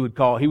 And he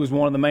was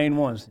one of the main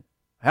ones.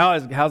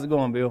 How's it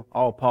going, Bill?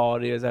 Oh, Paul,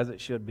 it is as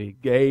it should be.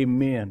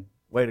 Amen.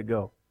 Way to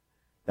go.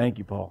 Thank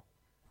you, Paul.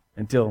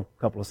 Until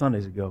a couple of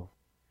Sundays ago,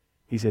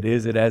 he said,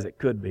 is it as it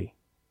could be?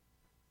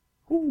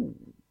 Ooh.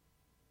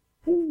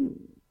 Ooh.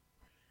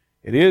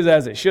 It is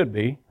as it should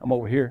be. I'm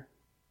over here.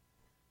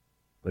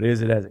 But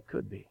is it as it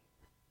could be?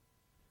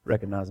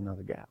 Recognize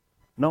another gap.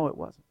 No, it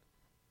wasn't.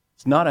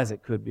 It's not as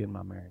it could be in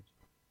my marriage.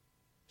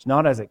 It's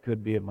not as it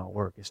could be in my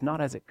work. It's not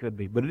as it could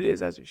be, but it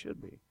is as it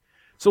should be.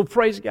 So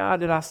praise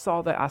God that I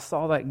saw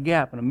that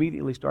gap and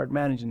immediately started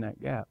managing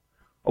that gap.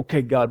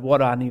 Okay, God, what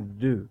do I need to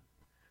do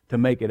to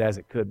make it as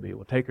it could be?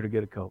 Well, take her to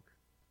get a Coke.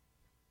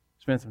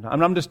 Spend some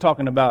time. I'm just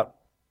talking about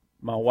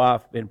my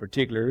wife in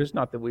particular. It's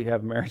not that we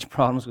have marriage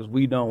problems, because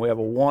we don't. We have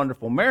a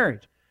wonderful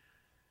marriage.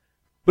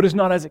 But it's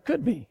not as it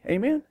could be.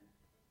 Amen?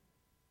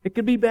 It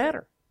could be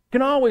better. It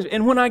can always.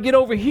 And when I get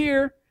over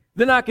here,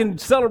 then I can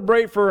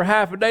celebrate for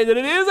half a day that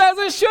it is as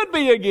it should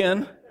be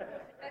again.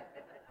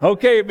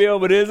 Okay, Bill,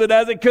 but is it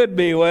as it could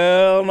be?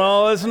 Well,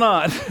 no, it's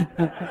not.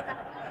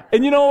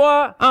 And you know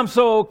what? I'm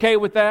so okay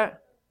with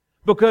that,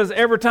 because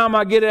every time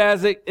I get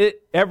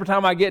every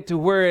time I get to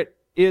where it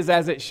is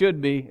as it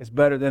should be, it's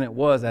better than it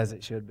was as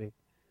it should be.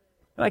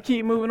 And I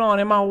keep moving on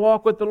in my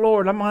walk with the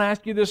Lord. I'm going to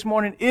ask you this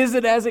morning, is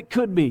it as it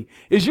could be?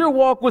 Is your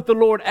walk with the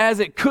Lord as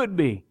it could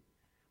be?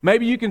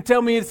 Maybe you can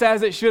tell me it's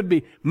as it should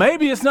be.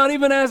 Maybe it's not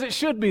even as it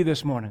should be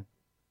this morning.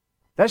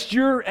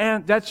 You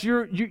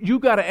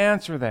got to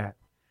answer that.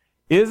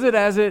 Is it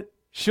as it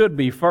should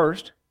be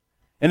first?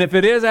 And if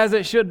it is as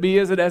it should be,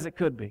 is it as it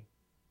could be?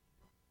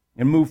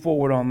 and move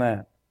forward on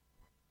that.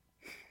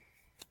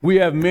 We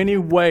have many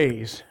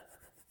ways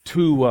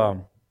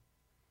to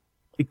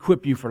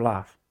equip you for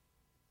life.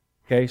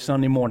 Okay,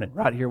 Sunday morning,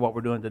 right here, what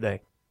we're doing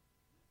today.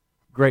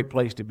 Great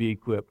place to be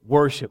equipped.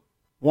 Worship,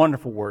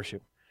 wonderful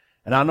worship.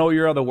 And I know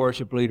your other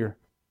worship leader.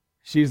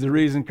 She's the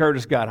reason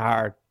Curtis got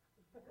hired.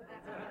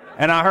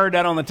 And I heard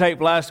that on the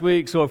tape last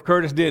week, so if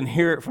Curtis didn't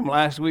hear it from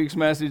last week's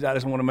message, I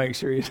just want to make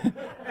sure he's...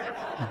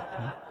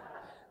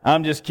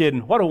 I'm just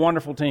kidding. What a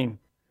wonderful team.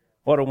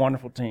 What a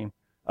wonderful team.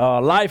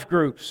 Life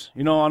groups.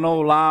 You know, I know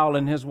Lyle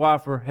and his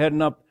wife are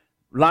heading up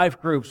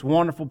life groups.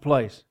 Wonderful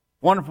place.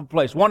 Wonderful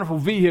place. Wonderful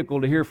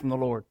vehicle to hear from the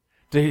Lord.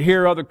 To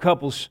hear other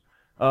couples,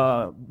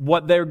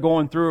 what they're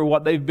going through or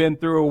what they've been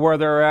through or where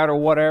they're at or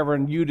whatever,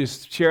 and you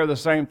just share the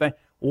same thing.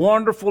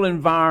 Wonderful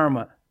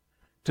environment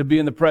to be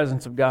in the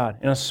presence of God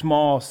in a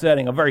small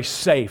setting, a very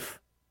safe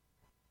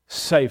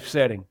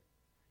setting.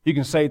 You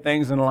can say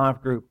things in a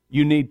life group.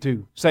 You need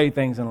to say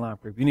things in a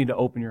life group. You need to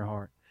open your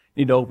heart.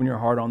 You need to open your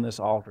heart on this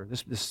altar,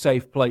 this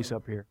safe place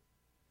up here.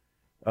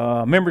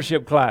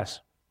 Membership class.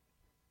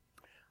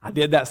 I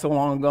did that so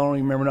long ago, I don't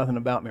even remember nothing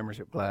about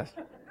membership class.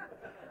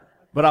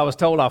 But I was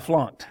told I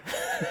flunked.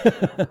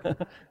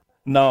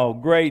 No,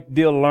 great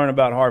deal to learn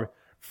about Harvest.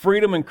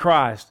 Freedom in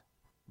Christ.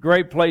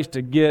 Great place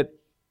to get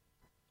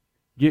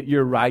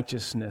your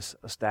righteousness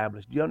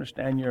established. Do you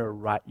understand you're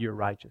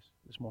righteous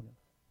this morning?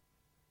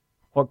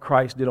 What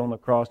Christ did on the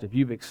cross, if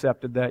you've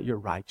accepted that, you're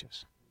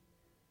righteous.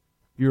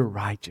 You're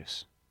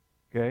righteous.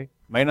 Okay?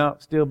 May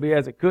not still be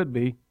as it could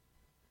be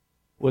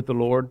with the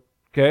Lord.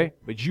 Okay?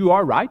 But you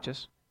are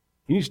righteous.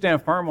 You need to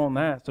stand firm on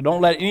that. So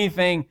don't let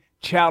anything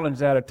challenge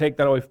that or take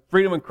that away.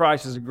 Freedom in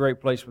Christ is a great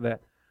place for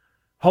that.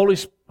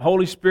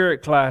 Holy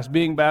Spirit class,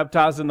 being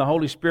baptized in the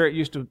Holy Spirit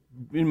used to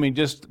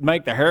just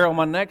make the hair on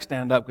my neck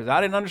stand up because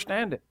I didn't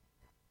understand it.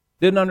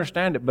 Didn't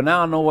understand it. But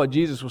now I know what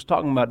Jesus was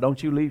talking about.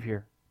 Don't you leave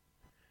here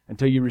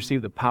until you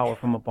receive the power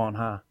from upon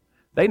high.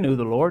 They knew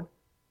the Lord.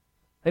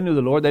 They knew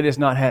the Lord.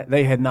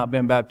 They had not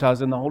been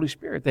baptized in the Holy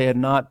Spirit. They had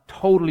not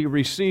totally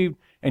received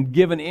and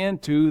given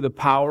into the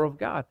power of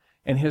God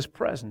and His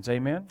presence.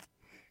 Amen.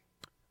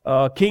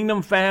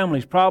 Kingdom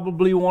families,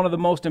 probably one of the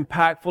most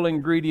impactful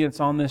ingredients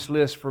on this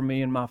list for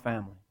me and my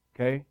family,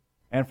 okay,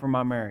 and for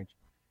my marriage.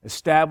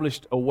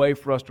 Established a way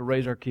for us to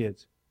raise our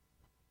kids.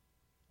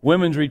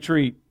 Women's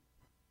retreat.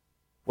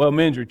 Well,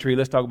 men's retreat.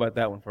 Let's talk about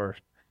that one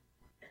first.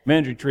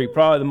 Men's retreat,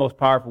 probably the most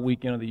powerful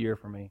weekend of the year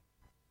for me.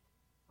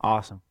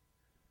 Awesome.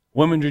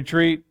 Women's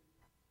retreat.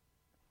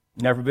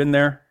 Never been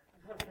there.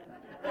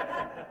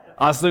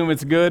 I assume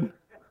it's good.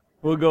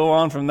 We'll go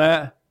on from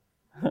that.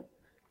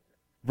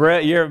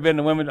 Brett, you ever been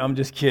to women? I'm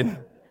just kidding.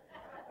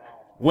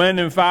 Wind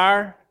and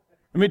Fire.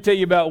 Let me tell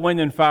you about Wind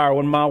and Fire.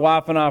 When my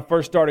wife and I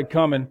first started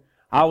coming,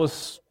 I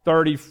was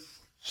 30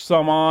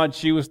 some odd.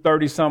 She was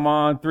 30 some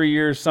odd, 3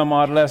 years some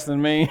odd less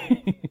than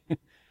me.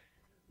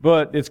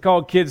 But it's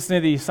called Kid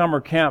City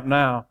Summer Camp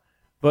now.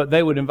 But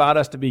they would invite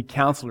us to be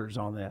counselors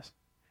on this.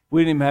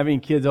 We didn't even have any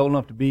kids old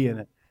enough to be in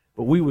it.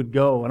 But we would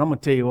go, and I'm going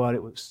to tell you what,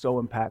 it was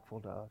so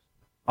impactful to us.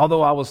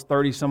 Although I was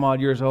 30 some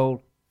odd years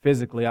old,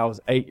 physically, I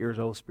was 8 years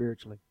old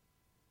spiritually.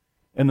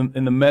 And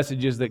the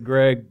messages that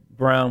Greg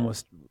Brown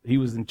was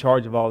in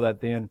charge of all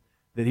that then,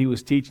 that he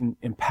was teaching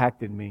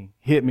impacted me,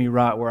 hit me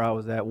right where I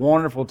was at.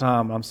 Wonderful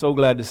time. I'm so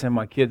glad to send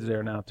my kids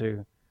there now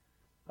too.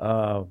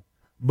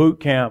 Boot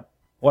camp,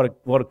 what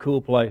a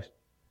cool place.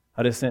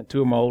 I just sent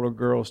 2 of my older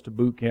girls to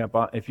boot camp.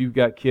 If you've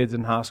got kids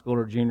in high school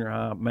or junior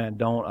high, man,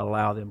 don't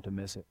allow them to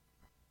miss it.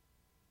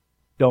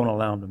 Don't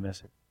allow them to miss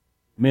it.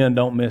 Men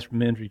don't miss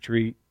men's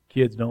retreat.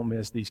 Kids don't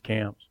miss these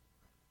camps.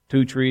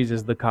 2 Trees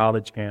is the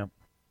college camp.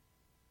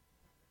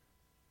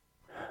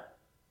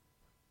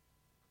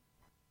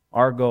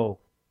 Our goal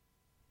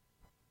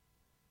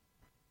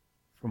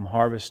from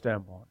Harvest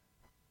standpoint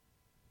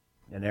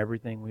and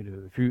everything we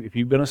do, if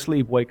you've been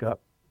asleep, wake up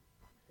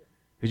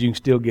because you can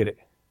still get it.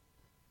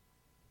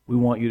 We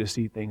want you to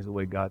see things the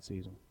way God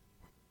sees them.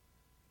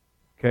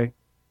 Okay?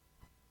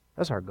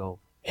 That's our goal.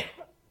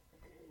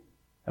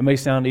 That may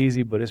sound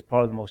easy, but it's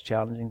probably the most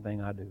challenging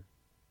thing I do.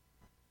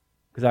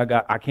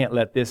 Because I can't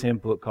let this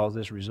input cause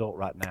this result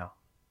right now.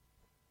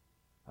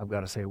 I've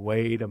got to say,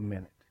 wait a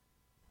minute.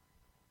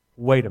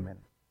 Wait a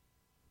minute.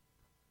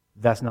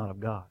 That's not of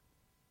God.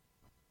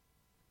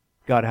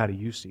 God, how do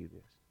you see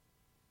this?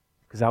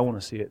 Because I want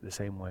to see it the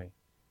same way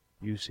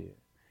you see it.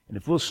 And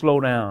if we'll slow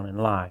down in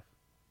life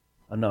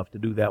enough to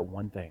do that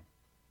one thing,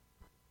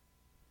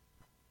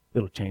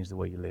 it'll change the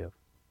way you live.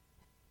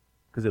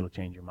 Because it'll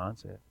change your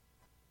mindset.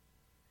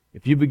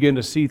 If you begin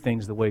to see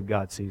things the way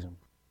God sees them,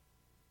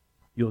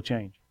 you'll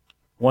change.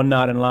 One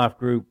night in life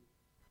group,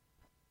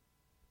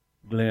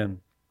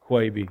 Glenn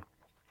Quaby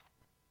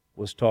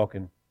was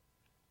talking.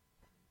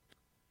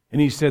 And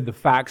he said the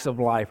facts of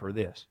life are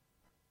this.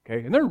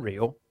 Okay? And they're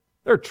real.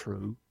 They're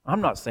true.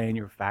 I'm not saying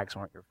your facts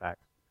aren't your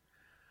facts.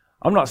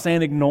 I'm not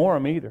saying ignore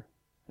them either.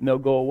 And they'll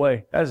go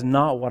away. That is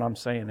not what I'm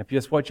saying. If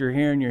that's what you're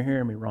hearing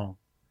me wrong.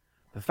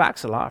 The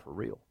facts of life are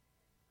real.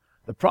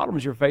 The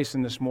problems you're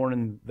facing this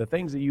morning, the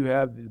things that you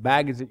have, the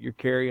baggage that you're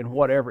carrying,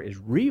 whatever, is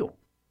real.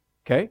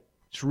 Okay?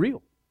 It's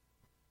real.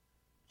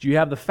 But you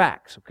have the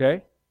facts,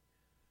 okay?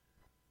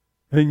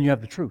 And then you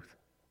have the truth.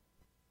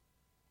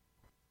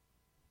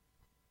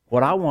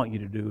 What I want you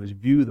to do is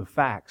view the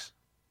facts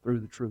through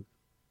the truth.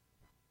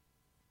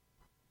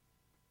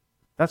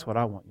 That's what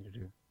I want you to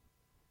do.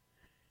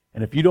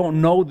 And if you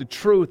don't know the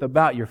truth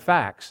about your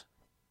facts,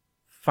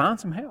 find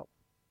some help.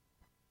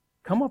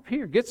 Come up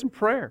here, get some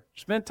prayer,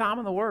 spend time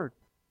in the Word.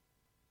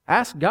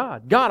 Ask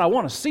God, God, I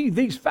want to see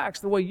these facts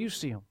the way you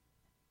see them.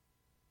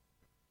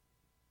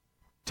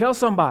 Tell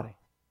somebody,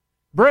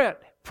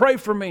 Brett, pray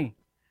for me.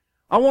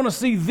 I want to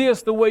see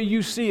this the way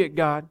you see it,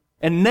 God.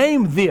 And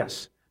name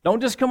this.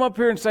 Don't just come up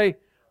here and say,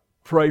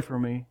 pray for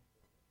me.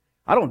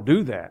 I don't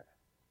do that.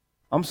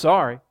 I'm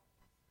sorry.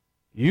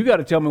 You got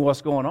to tell me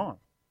what's going on.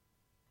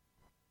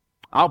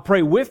 I'll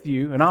pray with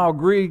you and I'll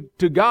agree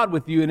to God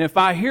with you. And if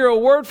I hear a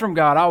word from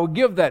God, I will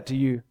give that to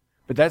you.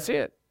 But that's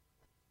it.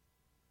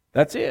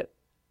 That's it.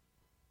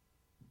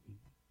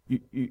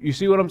 You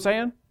see what I'm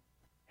saying?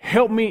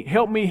 Help me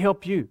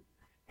help you.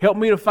 Help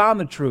me to find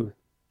the truth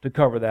to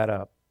cover that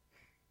up.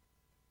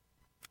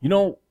 You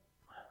know,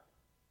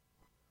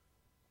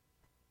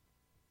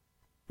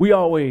 we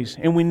always,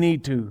 and we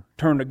need to,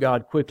 turn to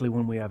God quickly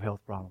when we have health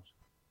problems.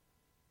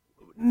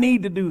 We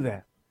need to do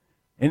that.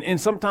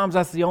 And sometimes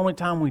that's the only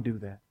time we do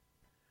that.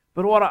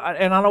 But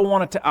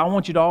I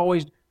want you to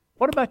always,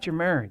 what about your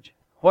marriage?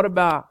 What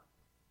about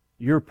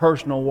your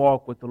personal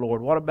walk with the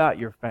Lord? What about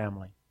your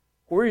family?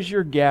 Where is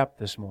your gap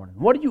this morning?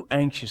 What are you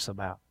anxious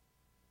about?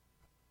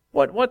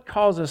 What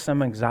causes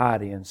some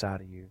anxiety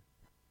inside of you?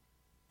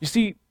 You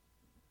see,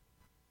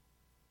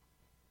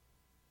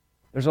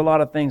 there's a lot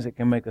of things that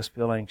can make us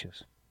feel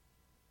anxious.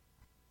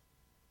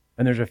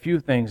 And there's a few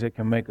things that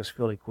can make us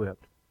feel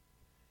equipped.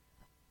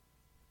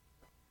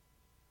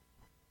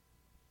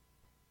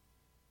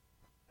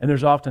 And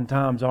there's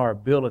oftentimes our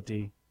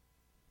ability,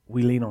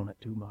 we lean on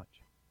it too much.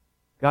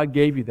 God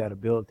gave you that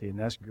ability, and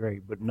that's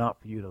great, but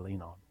not for you to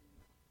lean on.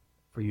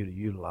 For you to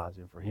utilize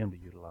it, for Him to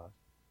utilize.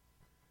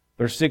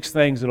 There's 6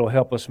 things that will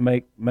help us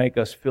make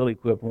us feel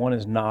equipped. 1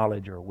 is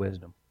knowledge or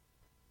wisdom.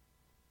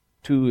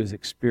 2 is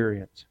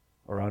experience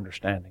or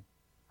understanding.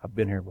 I've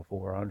been here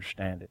before, I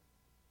understand it.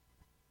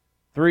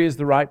 3 is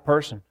the right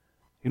person.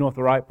 You know, if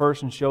the right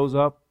person shows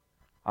up,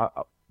 I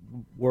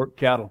work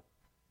cattle.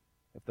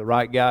 If the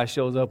right guy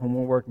shows up when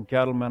we're working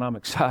cattle, man, I'm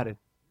excited.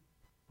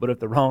 But if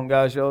the wrong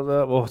guy shows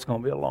up, well, it's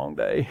going to be a long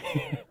day.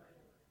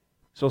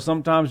 So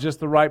sometimes just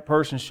the right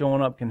person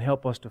showing up can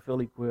help us to feel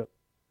equipped.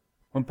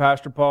 When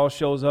Pastor Paul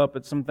shows up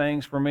at some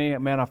things for me,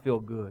 man, I feel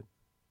good.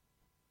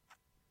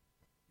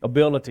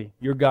 Ability,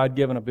 your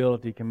God-given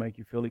ability can make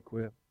you feel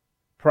equipped.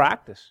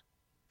 Practice.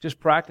 Just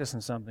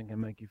practicing something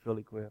can make you feel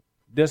equipped.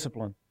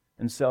 Discipline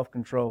and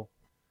self-control.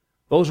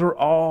 Those are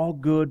all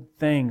good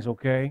things,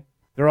 okay?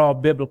 They're all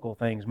biblical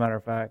things, matter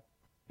of fact.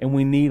 And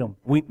we need them.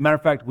 Matter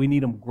of fact, we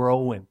need them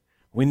growing.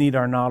 We need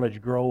our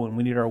knowledge growing.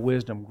 We need our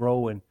wisdom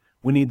growing.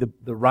 We need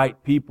the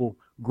right people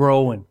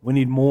growing. We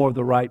need more of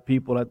the right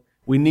people.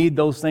 We need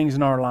those things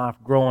in our life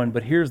growing.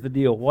 But here's the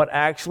deal. What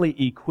actually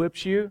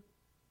equips you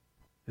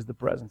is the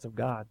presence of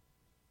God.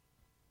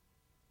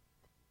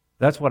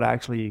 That's what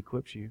actually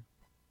equips you.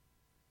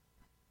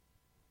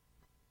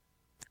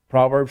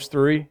 Proverbs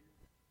 3,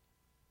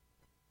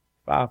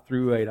 5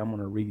 through 8. I'm going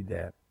to read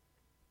that.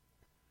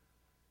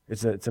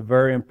 It's a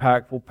very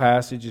impactful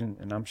passage,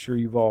 and I'm sure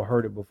you've all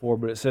heard it before,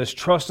 but it says,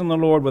 trust in the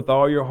Lord with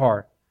all your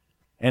heart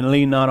and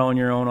lean not on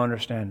your own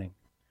understanding.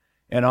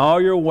 In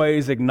all your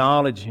ways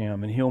acknowledge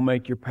Him, and He'll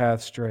make your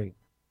path straight.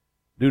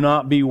 Do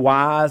not be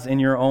wise in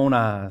your own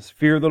eyes.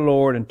 Fear the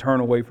Lord and turn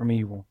away from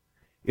evil.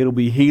 It'll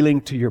be healing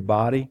to your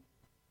body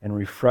and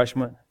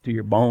refreshment to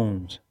your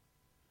bones.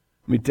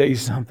 Let me tell you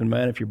something,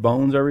 man. If your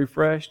bones are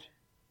refreshed,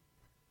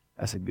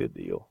 that's a good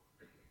deal.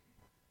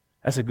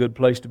 That's a good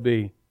place to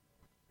be.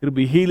 It'll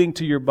be healing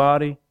to your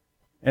body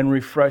and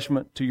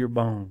refreshment to your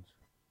bones.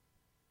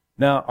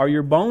 Now, are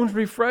your bones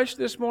refreshed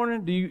this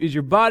morning? Is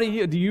your body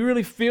healed? Do you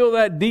really feel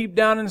that deep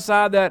down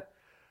inside that,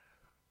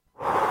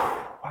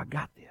 I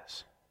got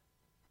this?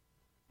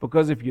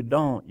 Because if you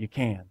don't, you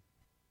can.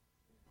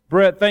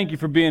 Brett, thank you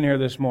for being here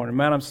this morning.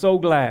 Man, I'm so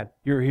glad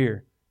you're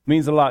here. It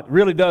means a lot. It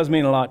really does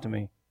mean a lot to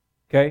me,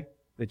 okay,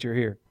 that you're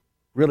here.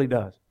 Really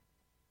does.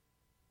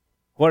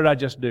 What did I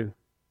just do?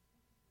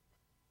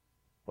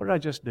 What did I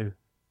just do?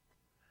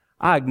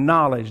 I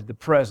acknowledged the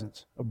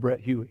presence of Brett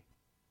Huey.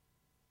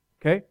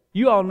 Okay?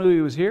 You all knew he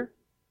was here.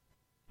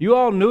 You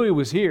all knew he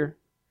was here.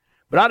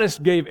 But I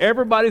just gave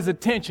everybody's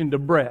attention to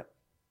Brett.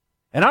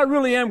 And I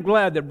really am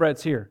glad that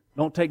Brett's here.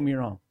 Don't take me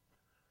wrong.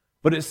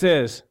 But it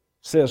says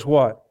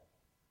what?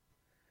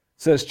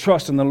 It says,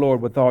 trust in the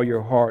Lord with all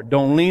your heart.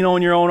 Don't lean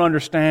on your own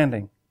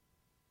understanding.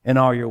 In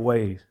all your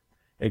ways,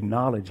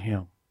 acknowledge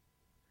Him.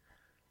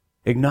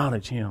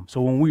 Acknowledge Him.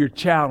 So when we are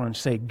challenged,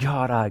 say,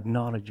 God, I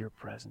acknowledge your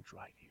presence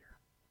right here.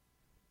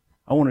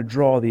 I want to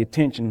draw the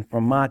attention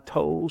from my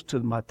toes to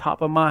my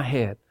top of my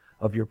head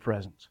of your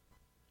presence.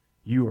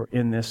 You are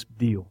in this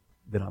deal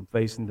that I'm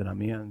facing, that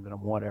I'm in, that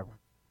I'm whatever.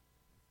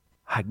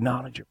 I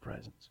acknowledge your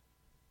presence.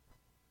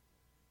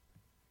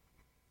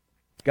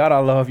 God, I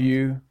love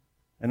you,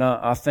 and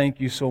I thank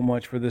you so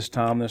much for this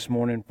time this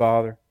morning,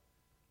 Father.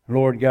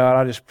 Lord God,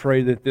 I just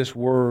pray that this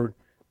word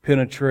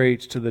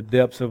penetrates to the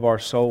depths of our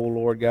soul,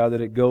 Lord God,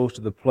 that it goes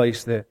to the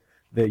place that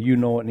you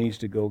know it needs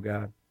to go,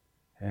 God.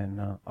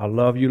 And I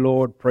love you,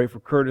 Lord. Pray for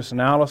Curtis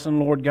and Allison,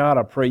 Lord God.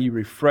 I pray you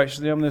refresh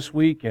them this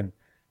week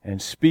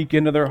and speak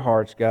into their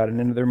hearts, God, and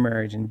into their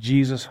marriage. In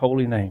Jesus'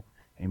 holy name,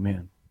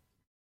 amen.